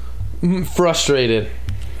 Frustrated.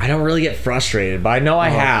 I don't really get frustrated, but I know I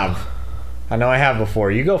have. I know I have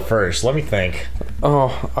before. You go first. Let me think.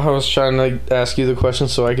 Oh, I was trying to ask you the question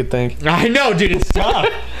so I could think. I know, dude. It's tough.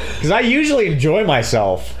 Because I usually enjoy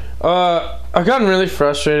myself. I've gotten really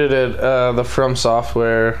frustrated at the From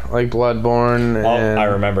Software, like Bloodborne. And, I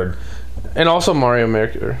remembered. And also Mario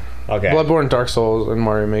Maker. Okay. Bloodborne, Dark Souls, and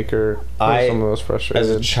Mario Maker were some of those frustrated.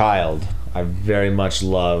 As a child, I very much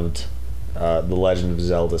loved the Legend of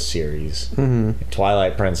Zelda series.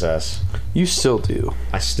 Twilight Princess. You still do.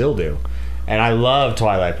 I still do. And I love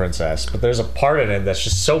Twilight Princess, but there's a part in it that's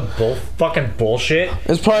just so fucking bullshit.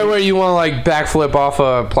 It's probably where you want to like backflip off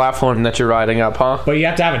a platform that you're riding up, huh? But you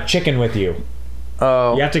have to have a chicken with you.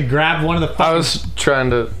 Oh. You have to grab one of the fucking... I was trying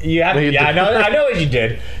to... I know what you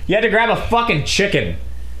did. You had to grab a fucking chicken.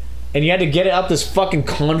 And you had to get it up this fucking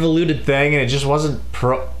convoluted thing, and it just wasn't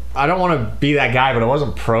I don't want to be that guy, but it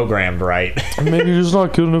wasn't programmed right. Maybe it's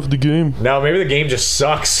not good enough for the game. No, maybe the game just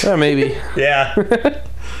sucks. Yeah, maybe. Yeah.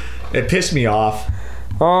 It pissed me off.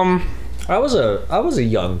 I was a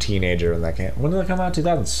young teenager when that came. When did that come out?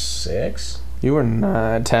 2006? You were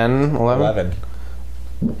 10, 11? 11.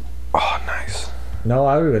 Oh, nice. No,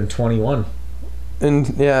 I would have been 21.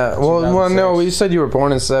 And yeah, well, no, we said you were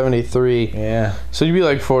born in 73. Yeah. So you'd be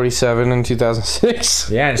like 47 in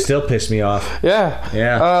 2006. Yeah, and it still pissed me off. Yeah.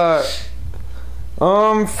 Yeah.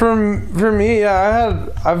 For me, yeah,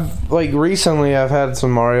 recently I've had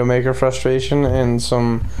some Mario Maker frustration and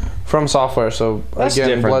some From Software. So that's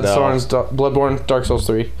again, different, Bloodborne, Dark Souls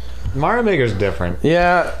 3. Mario Maker's different.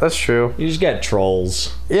 Yeah, that's true. You just get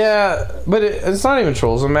trolls. Yeah, but it's not even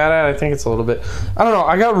trolls I'm mad at. I think it's a little bit... I don't know.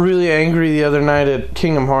 I got really angry the other night at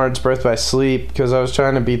Kingdom Hearts Birth by Sleep because I was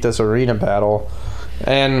trying to beat this arena battle.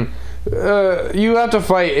 And you have to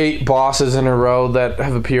fight 8 bosses in a row that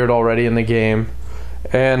have appeared already in the game.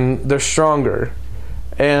 And they're stronger.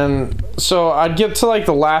 And so I'd get to like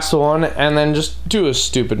the last one and then just do a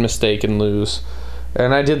stupid mistake and lose.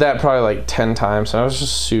 And I did that probably like 10 times, and I was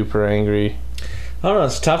just super angry. I don't know,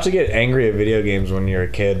 it's tough to get angry at video games when you're a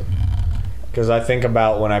kid. Because I think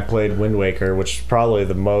about when I played Wind Waker, which is probably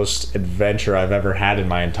the most adventure I've ever had in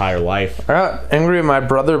my entire life. I got angry at my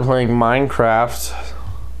brother playing Minecraft.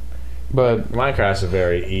 But Minecraft's a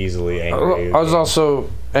very easily angry. I was also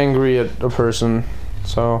angry at a person,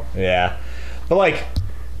 so Yeah. But like,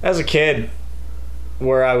 as a kid,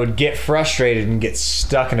 where I would get frustrated and get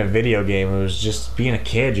stuck in a video game, it was just being a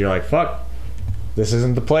kid. You're like, fuck, this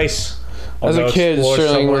isn't the place. as a kid,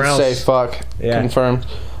 Sterling would say fuck. Yeah. Confirmed.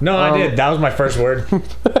 No, I did. That was my first word.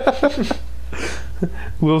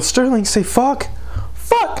 Will Sterling say fuck?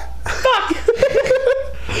 Fuck! Fuck!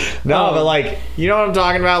 No, but like, you know what I'm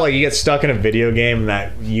talking about? Like, you get stuck in a video game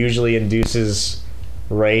that usually induces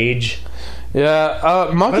rage.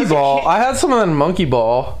 Yeah, Monkey Ball. I had some of that in Monkey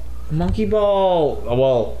Ball. Monkey Ball.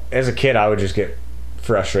 Well, as a kid, I would just get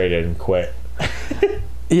frustrated and quit.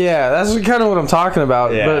 Yeah, that's kind of what I'm talking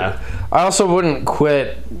about. Yeah. But I also wouldn't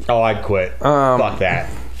quit. Oh, I'd quit. Fuck that.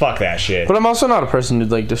 Fuck that shit. But I'm also not a person to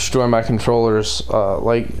like destroy my controllers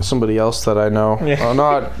like somebody else that I know. Yeah.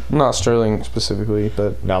 Not Sterling specifically,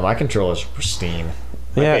 but no, my controllers are pristine.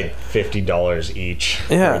 Yeah. I paid $50 each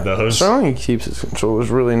for those. Sterling keeps his controllers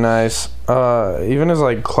really nice. Even his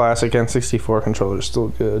like classic N64 controller is still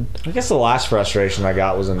good. I guess the last frustration I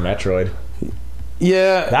got was in Metroid.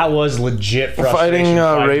 Yeah, that was legit frustration.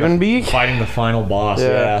 Fighting Ravenbeak? Fighting the final boss,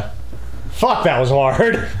 yeah. Fuck, that was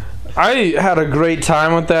hard. I had a great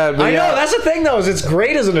time with that. But I know, that's the thing though, is it's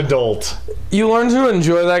great as an adult. You learn to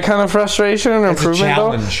enjoy that kind of frustration and improvement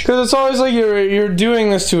though. Because it's always like you're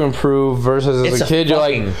doing this to improve versus as a kid you're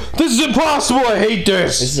like, this is impossible, I hate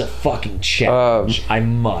this. This is a fucking challenge. I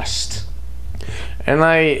must. And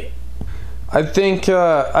I think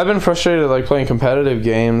I've been frustrated like playing competitive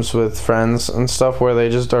games with friends and stuff where they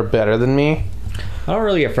just are better than me. I don't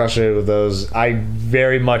really get frustrated with those. I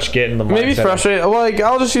very much get in the mindset. Maybe frustrated. Like,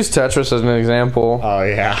 I'll just use Tetris as an example. Oh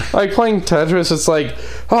yeah. Like playing Tetris, it's like,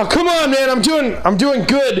 oh come on, man, I'm doing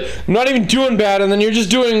good. I'm not even doing bad, and then you're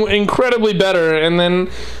just doing incredibly better, and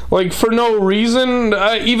then like for no reason,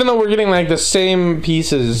 even though we're getting like the same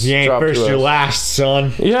pieces. You ain't first, you're last,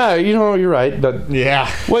 son. Yeah, you know you're right, but yeah,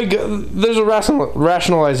 like there's a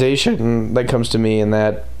rationalization that comes to me in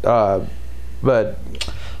that, but.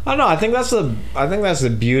 I don't know. I think that's the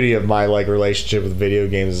beauty of my like relationship with video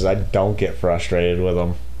games is I don't get frustrated with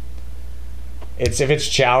them. If it's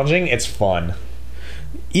challenging, it's fun.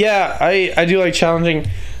 Yeah, I do like challenging.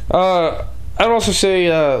 I'd also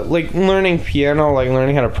say like learning piano, like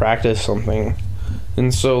learning how to practice something.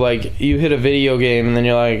 And so like you hit a video game and then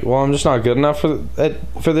you're like, well, I'm just not good enough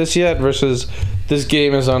for this yet. Versus this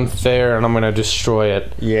game is unfair and I'm gonna destroy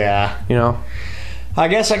it. Yeah. You know. I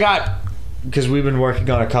guess because we've been working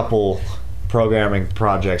on a couple programming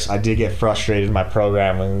projects, I did get frustrated in my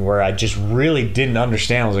programming where I just really didn't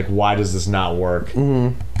understand. I was like, why does this not work?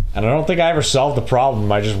 Mm-hmm. And I don't think I ever solved the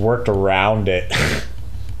problem. I just worked around it.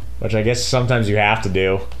 Which I guess sometimes you have to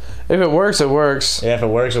do. If it works, it works. Yeah, if it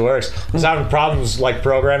works, it works. I was having problems like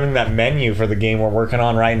programming that menu for the game we're working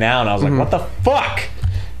on right now, and I was like, what the fuck?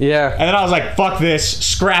 Yeah. And then I was like, fuck this,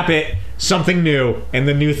 scrap it. Something new, and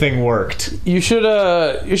the new thing worked. You should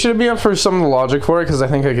be up for some of the logic for it, because I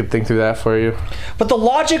think I could think through that for you. But the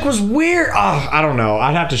logic was weird. Oh, I don't know.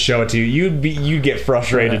 I'd have to show it to you. You'd get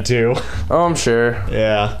frustrated too. Oh, I'm sure.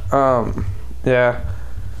 Yeah. Yeah.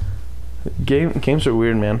 Games are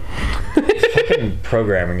weird, man. Fucking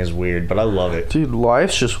programming is weird, but I love it. Dude,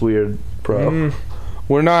 life's just weird, bro.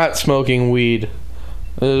 We're not smoking weed.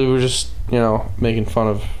 We're just, making fun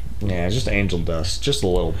of. Yeah, just angel dust, just a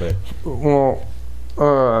little bit. Well,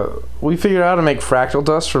 we figured out how to make fractal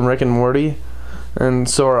dust from Rick and Morty, and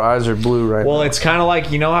so our eyes are blue right now. Well, it's kind of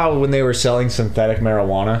like, you know how when they were selling synthetic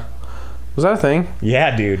marijuana? Was that a thing?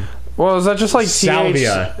 Yeah, dude. Well, is that just like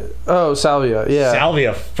salvia? Oh, salvia, yeah.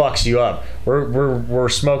 Salvia fucks you up. We're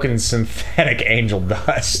smoking synthetic angel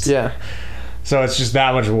dust. Yeah. So it's just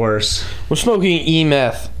that much worse. We're smoking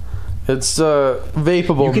e-meth. It's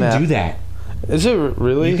vapable meth. You can do that. Is it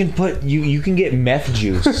really? You can put you can get meth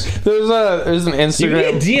juice. there's an Instagram.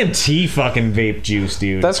 You can get DMT fucking vape juice,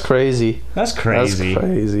 dude. That's crazy. That's crazy.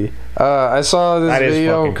 I saw this video. That is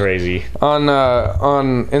video fucking crazy. on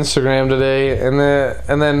Instagram today,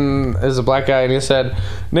 and then there's a black guy, and he said,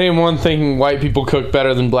 "Name one thing white people cook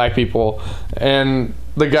better than black people," and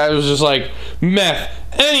the guy was just like, "Meth."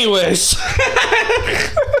 Anyways.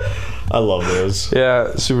 I love those.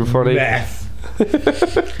 Yeah, super funny. Meth.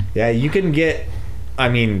 Yeah, you can get. I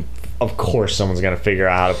mean, of course, someone's gonna figure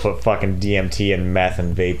out how to put fucking DMT and meth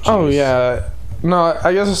and vape juice. Oh yeah, no,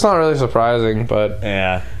 I guess it's not really surprising, but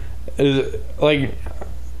yeah, like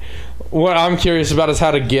what I'm curious about is how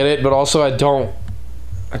to get it, but also I don't.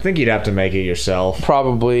 I think you'd have to make it yourself,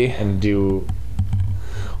 probably, and do.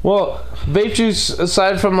 Well, vape juice,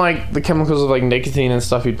 aside from like the chemicals of like nicotine and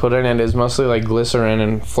stuff you'd put in it, is mostly like glycerin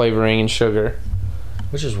and flavoring and sugar.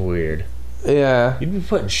 which is weird. Yeah, You'd be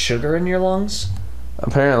putting sugar in your lungs?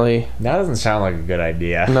 apparently. That doesn't sound like a good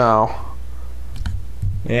idea. No.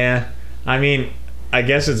 Yeah. I mean, I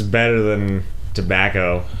guess it's better than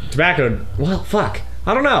tobacco. Tobacco, well, fuck.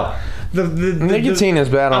 I don't know. The Nicotine is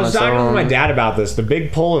bad on its own. I was talking with my dad about this. The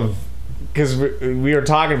big pull of... Because we were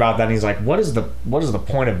talking about that, and he's like, what is the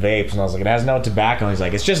point of vapes? And I was like, it has no tobacco. And he's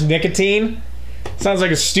like, it's just nicotine? Sounds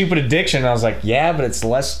like a stupid addiction. And I was like, yeah, but it's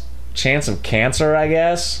less chance of cancer, I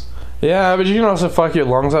guess. Yeah, but you can also fuck your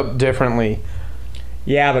lungs up differently.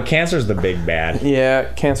 Yeah, but cancer's the big bad.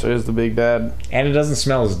 Yeah, cancer is the big bad. And it doesn't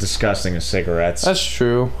smell as disgusting as cigarettes. That's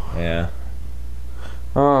true. Yeah.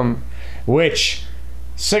 Which,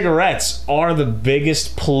 cigarettes are the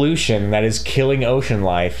biggest pollution that is killing ocean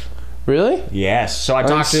life. Really? Yes. So I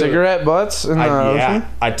talked to cigarette butts in the ocean? Yeah,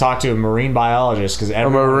 I talked to a marine biologist because a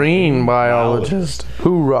marine biologist.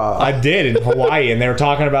 Hoorah! I did in Hawaii, and they were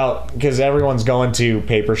talking about because everyone's going to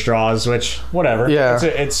paper straws, which whatever. Yeah,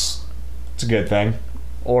 it's a good thing,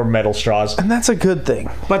 or metal straws, and that's a good thing.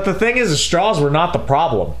 But the thing is, the straws were not the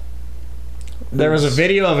problem. There was a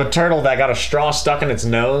video of a turtle that got a straw stuck in its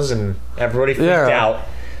nose, and everybody freaked out.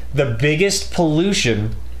 The biggest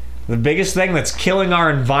pollution. The biggest thing that's killing our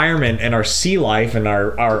environment and our sea life and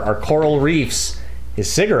our coral reefs is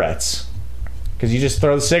cigarettes. Because you just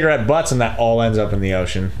throw the cigarette butts and that all ends up in the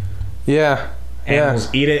ocean. Yeah.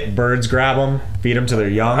 Animals eat it, birds grab them, feed them to their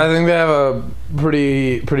young. I think they have a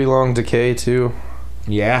pretty long decay too.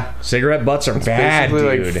 Yeah. Cigarette butts are bad, dude.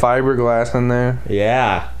 Basically like fiberglass in there.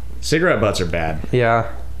 Yeah. Cigarette butts are bad. Yeah.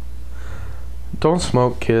 Don't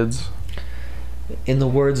smoke, kids. In the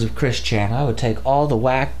words of Chris Chan, I would take all the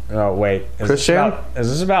whack. Oh wait, Chris Chan? Is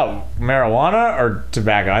this about marijuana or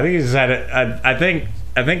tobacco? I think he said it. I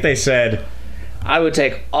think they said, I would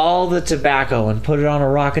take all the tobacco and put it on a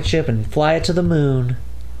rocket ship and fly it to the moon.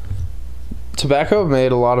 Tobacco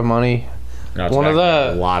made a lot of money. No, one of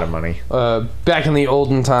the a lot of money. Back in the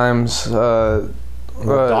olden times.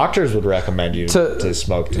 Doctors would recommend you to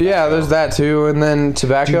smoke tobacco. Yeah, there's that too, and then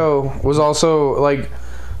tobacco was also like.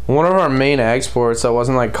 One of our main exports that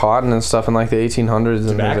wasn't like cotton and stuff in like the 1800s.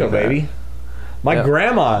 Tobacco, like baby. My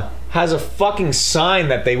grandma has a fucking sign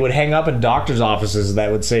that they would hang up in doctor's offices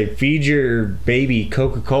that would say, feed your baby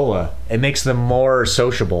Coca-Cola. It makes them more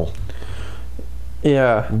sociable.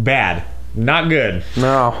 Yeah. Bad. Not good.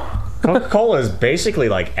 No. Coca-Cola is basically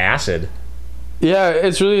like acid. Yeah,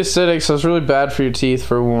 it's really acidic, so it's really bad for your teeth,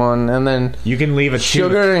 for one. And then you can leave a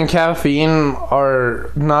sugar and caffeine are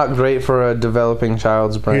not great for a developing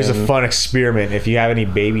child's brain. Here's a fun experiment. If you have any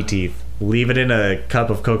baby teeth, leave it in a cup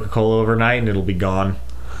of Coca-Cola overnight and it'll be gone.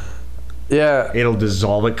 Yeah. It'll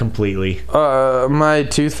dissolve my My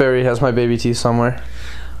tooth fairy has my baby teeth somewhere.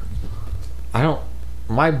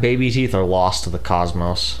 My baby teeth are lost to the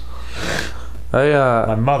cosmos.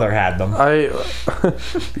 My mother had them.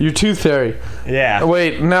 Your tooth fairy. Yeah.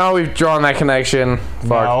 Wait, now we've drawn that connection.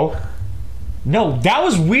 Fuck. No, that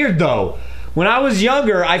was weird though. When I was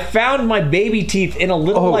younger, I found my baby teeth in a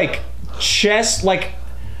little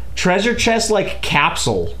treasure chest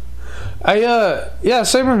capsule. Yeah,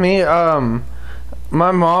 same with me.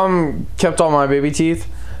 My mom kept all my baby teeth,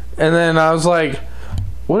 and then I was like,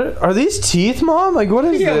 what are these teeth, Mom? Like, what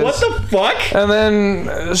is this? Yeah, what the fuck? And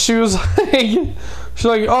then she was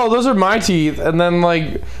like, oh, those are my teeth. And then,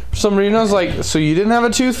 like, for some reason, I was like, so you didn't have a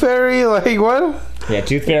tooth fairy? Like, what? Yeah,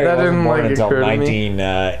 tooth fairy wasn't born until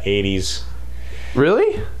 1980s.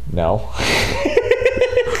 Really? No.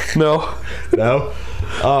 No. No?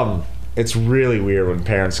 It's really weird when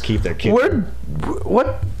parents keep their kids.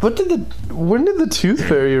 When did the tooth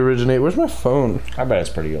fairy originate? Where's my phone? I bet it's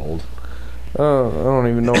pretty old. Oh, I don't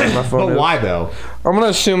even know where my phone is. But why though? I'm gonna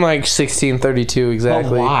assume like 1632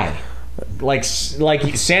 exactly. But why? Like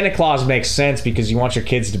Santa Claus makes sense because you want your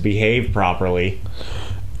kids to behave properly.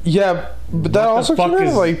 Yeah, but that also came out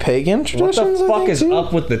of like pagan traditions. What the fuck is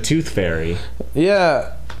up with the tooth fairy?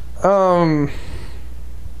 Yeah, I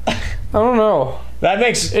don't know. That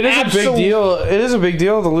makes it is a big deal. It is a big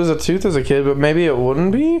deal to lose a tooth as a kid, but maybe it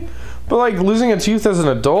wouldn't be. But like losing a tooth as an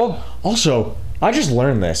adult. Also, I just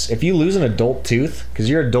learned this. If you lose an adult tooth, because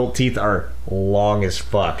your adult teeth are long as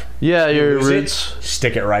fuck. Yeah, your roots.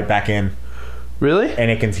 Stick it right back in. Really? And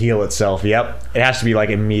it can heal itself. Yep. It has to be like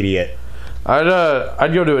immediate.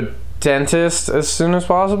 I'd go to a dentist as soon as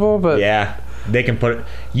possible, but yeah, they can put it.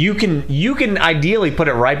 You can ideally put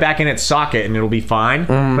it right back in its socket and it'll be fine.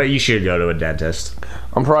 Mm-hmm. But you should go to a dentist.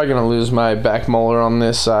 I'm probably gonna lose my back molar on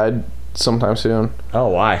this side sometime soon. Oh,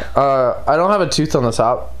 why? I don't have a tooth on the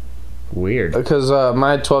top. Weird. Because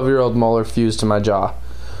my 12-year-old molar fused to my jaw.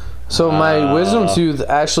 So my wisdom tooth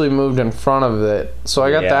actually moved in front of it. So I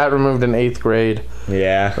got that removed in 8th grade.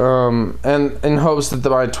 Yeah. And in hopes that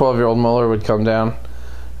my 12-year-old molar would come down.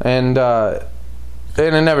 And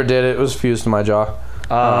it never did. It was fused to my jaw.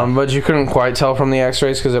 But you couldn't quite tell from the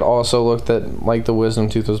x-rays because it also looked that like the wisdom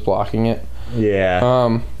tooth was blocking it.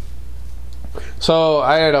 Yeah. So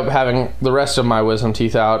I ended up having the rest of my wisdom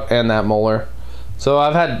teeth out and that molar. So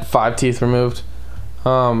I've had 5 teeth removed.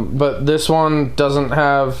 But this one doesn't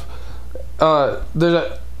have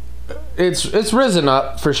it's risen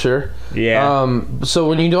up for sure. Yeah. So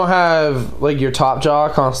when you don't have like your top jaw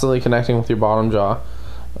constantly connecting with your bottom jaw,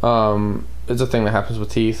 it's a thing that happens with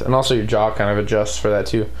teeth, and also your jaw kind of adjusts for that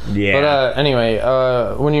too. Yeah. But anyway,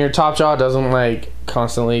 when your top jaw doesn't like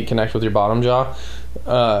constantly connect with your bottom jaw,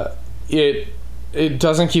 it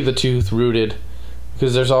doesn't keep the tooth rooted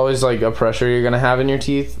because there's always like a pressure you're gonna have in your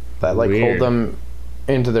teeth that like hold them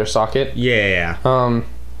into their socket. Yeah.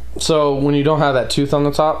 So when you don't have that tooth on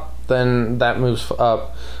the top, then that moves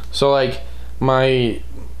up. So like my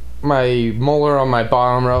molar on my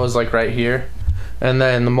bottom row is like right here, and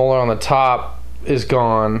then the molar on the top is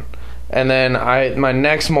gone, and then my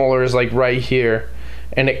next molar is like right here,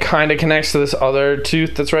 and it kind of connects to this other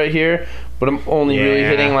tooth that's right here, but I'm only really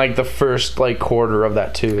hitting like the first like quarter of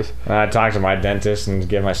that tooth. I talked to my dentist and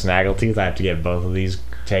get my snaggle teeth. I have to get both of these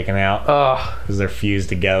taken out because they're fused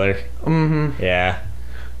together. Mm-hmm. Yeah.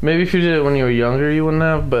 Maybe if you did it when you were younger, you wouldn't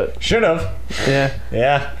have, but should have. Yeah.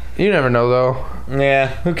 Yeah. You never know though. Yeah.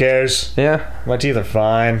 Who cares? Yeah. My teeth are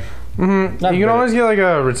fine. Mm-hmm. You can always get like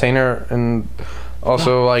a retainer and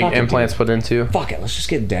also like implants put into. Fuck it. Let's just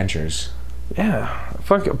get dentures. Yeah.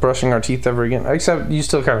 Fuck brushing our teeth ever again. Except you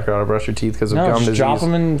still kind of gotta brush your teeth because of gum disease. Drop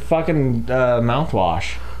them in fucking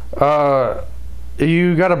mouthwash.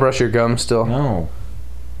 You gotta brush your gum still. No.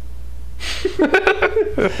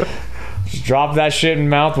 Just drop that shit in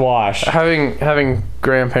mouthwash. Having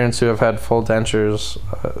grandparents who have had full dentures,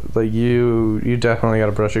 like you definitely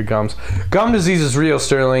gotta brush your gums. Gum disease is real,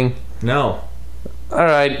 Sterling. No. All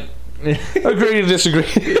right. Agree to disagree.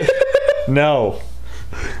 No.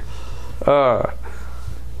 Yeah,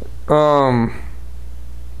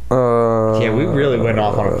 we really went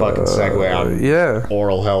off on a fucking segue on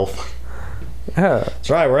oral health. Yeah. That's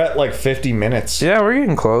right, we're at like 50 minutes. Yeah, we're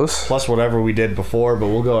getting close. Plus whatever we did before, but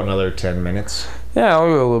we'll go another 10 minutes. Yeah, I'll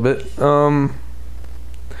go a little bit.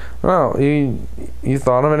 Well, you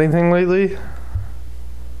thought of anything lately?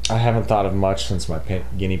 I haven't thought of much since my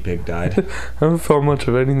guinea pig died. I haven't thought much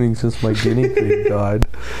of anything since my guinea pig died.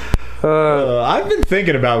 I've been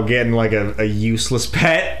thinking about getting like a useless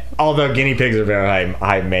pet, although guinea pigs are very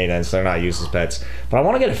high maintenance. They're not useless pets. But I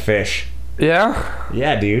want to get a fish. Yeah?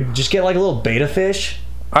 Yeah, dude. Just get like a little beta fish.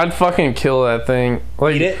 I'd fucking kill that thing.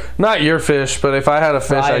 Like, eat it? Not your fish, but if I had a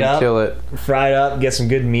fish, I'd kill it. Fry it up, get some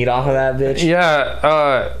good meat off of that bitch.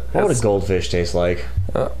 Yeah. What would a goldfish taste like?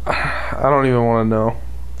 I don't even want to know.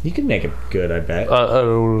 You could make it good, I bet. I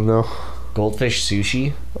don't know. Goldfish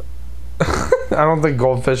sushi? I don't think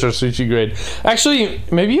goldfish are sushi grade. Actually,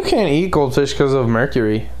 maybe you can't eat goldfish because of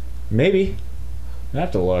mercury. Maybe. I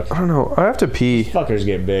have to look. I don't know. I have to pee. These fuckers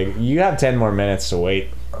get big. You have 10 more minutes to wait.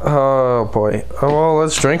 Oh boy. Oh well,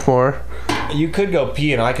 let's drink more. You could go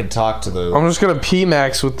pee and I could talk to the... I'm just gonna pee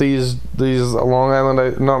max with these Long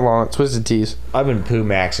Island Twisted Teas. I've been poo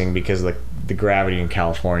maxing because the gravity in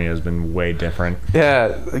California has been way different.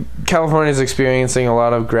 Yeah, California's experiencing a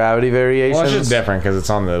lot of gravity variations. Well, it's just different because it's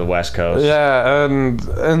on the West Coast. Yeah,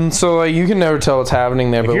 and so like you can never tell what's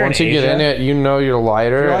happening there, but once you get in it, you know you're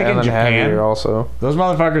lighter and then heavier also. Those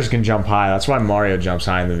motherfuckers can jump high. That's why Mario jumps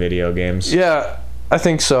high in the video games. Yeah, I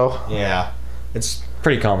think so. Yeah, it's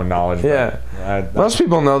pretty common knowledge. Yeah, most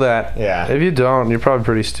people know that. Yeah. If you don't, you're probably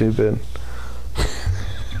pretty stupid.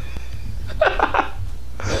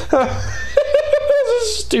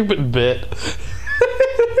 Stupid bit.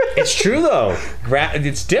 It's true though.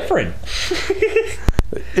 It's different.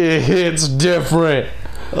 It's different.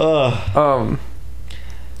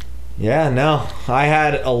 Yeah, no. I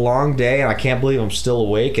had a long day and I can't believe I'm still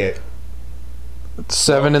awake at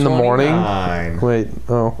 7 in the morning. Wait, it's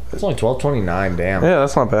only 12:29. Damn. Yeah,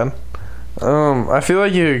 that's not bad. I feel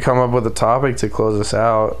like you could come up with a topic to close us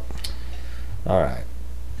out. All right.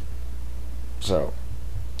 So,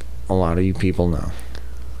 a lot of you people know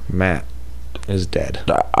Matt is dead.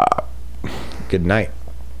 Good night.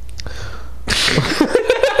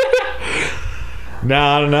 No,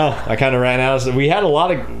 I don't know. I kind of ran out of... We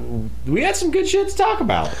had some good shit to talk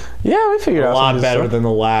about. Yeah, we figured out a lot better than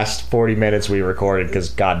the last 40 minutes we recorded because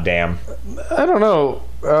goddamn. I don't know.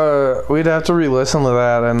 we'd have to re-listen to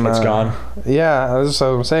that, and It's gone. Yeah, that's what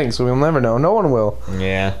I'm saying. So we'll never know. No one will.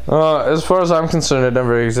 Yeah. As far as I'm concerned, it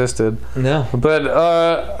never existed. No. But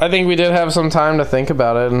I think we did have some time to think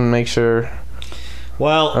about it and make sure.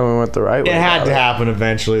 Well, we went the right way. It had to happen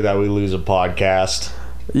eventually that we lose a podcast.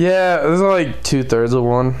 Yeah, it was like 2/3 of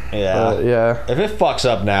one. Yeah. Yeah. If it fucks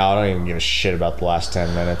up now, I don't even give a shit about the last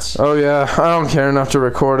 10 minutes. Oh yeah, I don't care enough to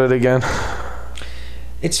record it again.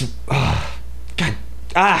 It's God.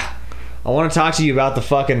 I want to talk to you about the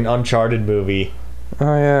fucking Uncharted movie.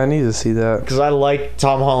 Oh yeah, I need to see that. Because I like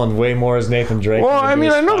Tom Holland way more as Nathan Drake. Well, I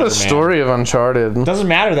mean, I know the story of Uncharted. Doesn't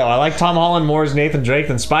matter though. I like Tom Holland more as Nathan Drake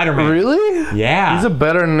than Spider-Man. Really? Yeah. He's a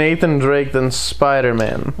better Nathan Drake than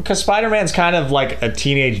Spider-Man. Because Spider-Man's kind of like a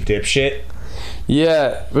teenage dipshit.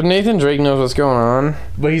 Yeah, but Nathan Drake knows what's going on.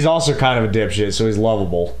 But he's also kind of a dipshit, so he's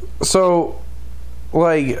lovable. So,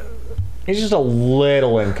 like... He's just a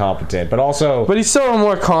little incompetent, but also... But he's still a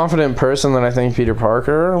more confident person than I think Peter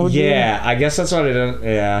Parker would be. Yeah, I guess that's what it is.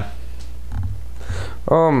 Yeah.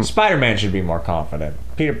 Spider-Man should be more confident.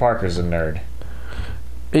 Peter Parker's a nerd.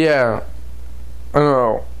 Yeah. I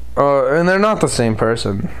know. And they're not the same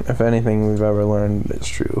person. If anything we've ever learned is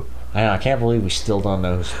true. I know, I can't believe we still don't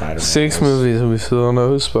know who Spider-Man is. 6 movies and we still don't know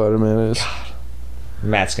who Spider-Man is. God.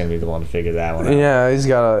 Matt's gonna be the one to figure that one out. Yeah, he's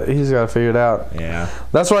gotta figure it out. Yeah.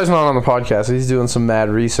 That's why he's not on the podcast. He's doing some mad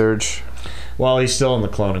research. Well, he's still in the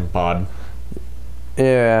cloning pod.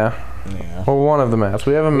 Yeah. Yeah. Well, one of the Matts.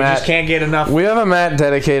 We have a Matt. Just can't get enough. We have a Matt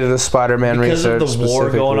dedicated to Spider-Man research. Because of the war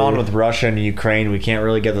going on with Russia and Ukraine, we can't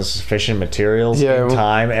really get the sufficient materials in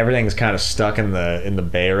time. Everything's kind of stuck in the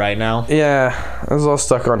bay right now. Yeah, it was all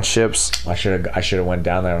stuck on ships. I should have went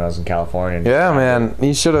down there when I was in California. Yeah, man.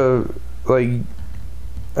 You should have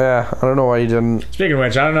Yeah, I don't know why you didn't. Speaking of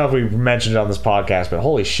which, I don't know if we mentioned it on this podcast, but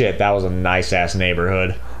holy shit, that was a nice ass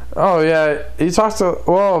neighborhood. Oh yeah, you talked to.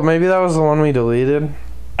 Well, maybe that was the one we deleted.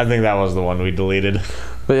 I think that was the one we deleted.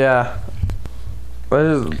 But yeah,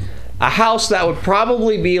 a house that would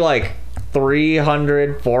probably be like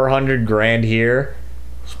 300, 400 grand here.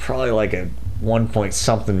 It's probably like a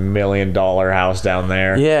 1-point-something million dollar house down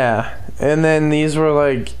there. Yeah, and then these were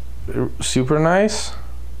like super nice.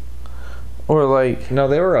 Or like... No,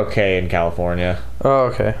 they were okay in California. Oh,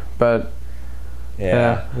 okay. But...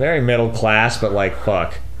 Yeah. Very middle class, but like,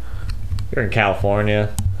 fuck. You're in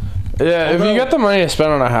California. Yeah, if you got the money to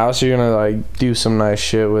spend on a house, you're gonna like do some nice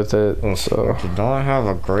shit with it. So did not have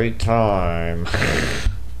a great time.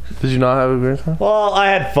 Did you not have a great time? Well, I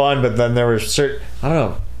had fun, but then there were certain... I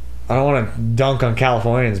don't know. I don't want to dunk on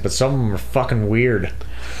Californians, but some of them are fucking weird.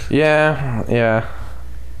 Yeah, yeah.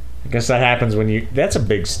 I guess that happens when you... That's a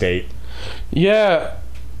big state. Yeah.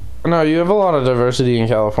 No, you have a lot of diversity in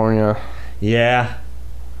California. Yeah.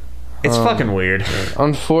 It's fucking weird.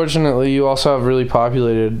 Unfortunately, you also have really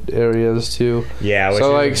populated areas too. Yeah, which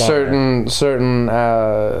so is like certain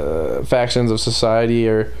factions of society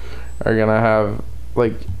are gonna have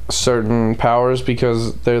like certain powers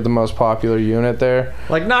because they're the most popular unit there.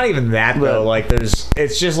 Like not even that though. Like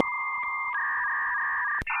it's just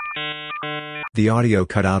the audio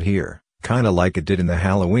cut out here, kinda like it did in the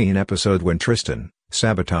Halloween episode when Tristan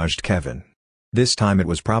sabotaged Kevin. This time it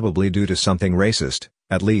was probably due to something racist,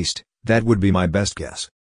 at least, that would be my best guess.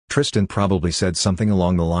 Tristan probably said something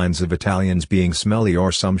along the lines of Italians being smelly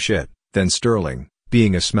or some shit, then Sterling,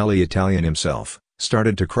 being a smelly Italian himself,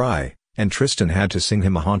 started to cry, and Tristan had to sing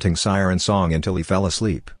him a haunting siren song until he fell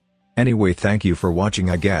asleep. Anyway, thank you for watching,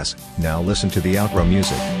 I guess. Now listen to the outro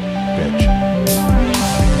music, bitch.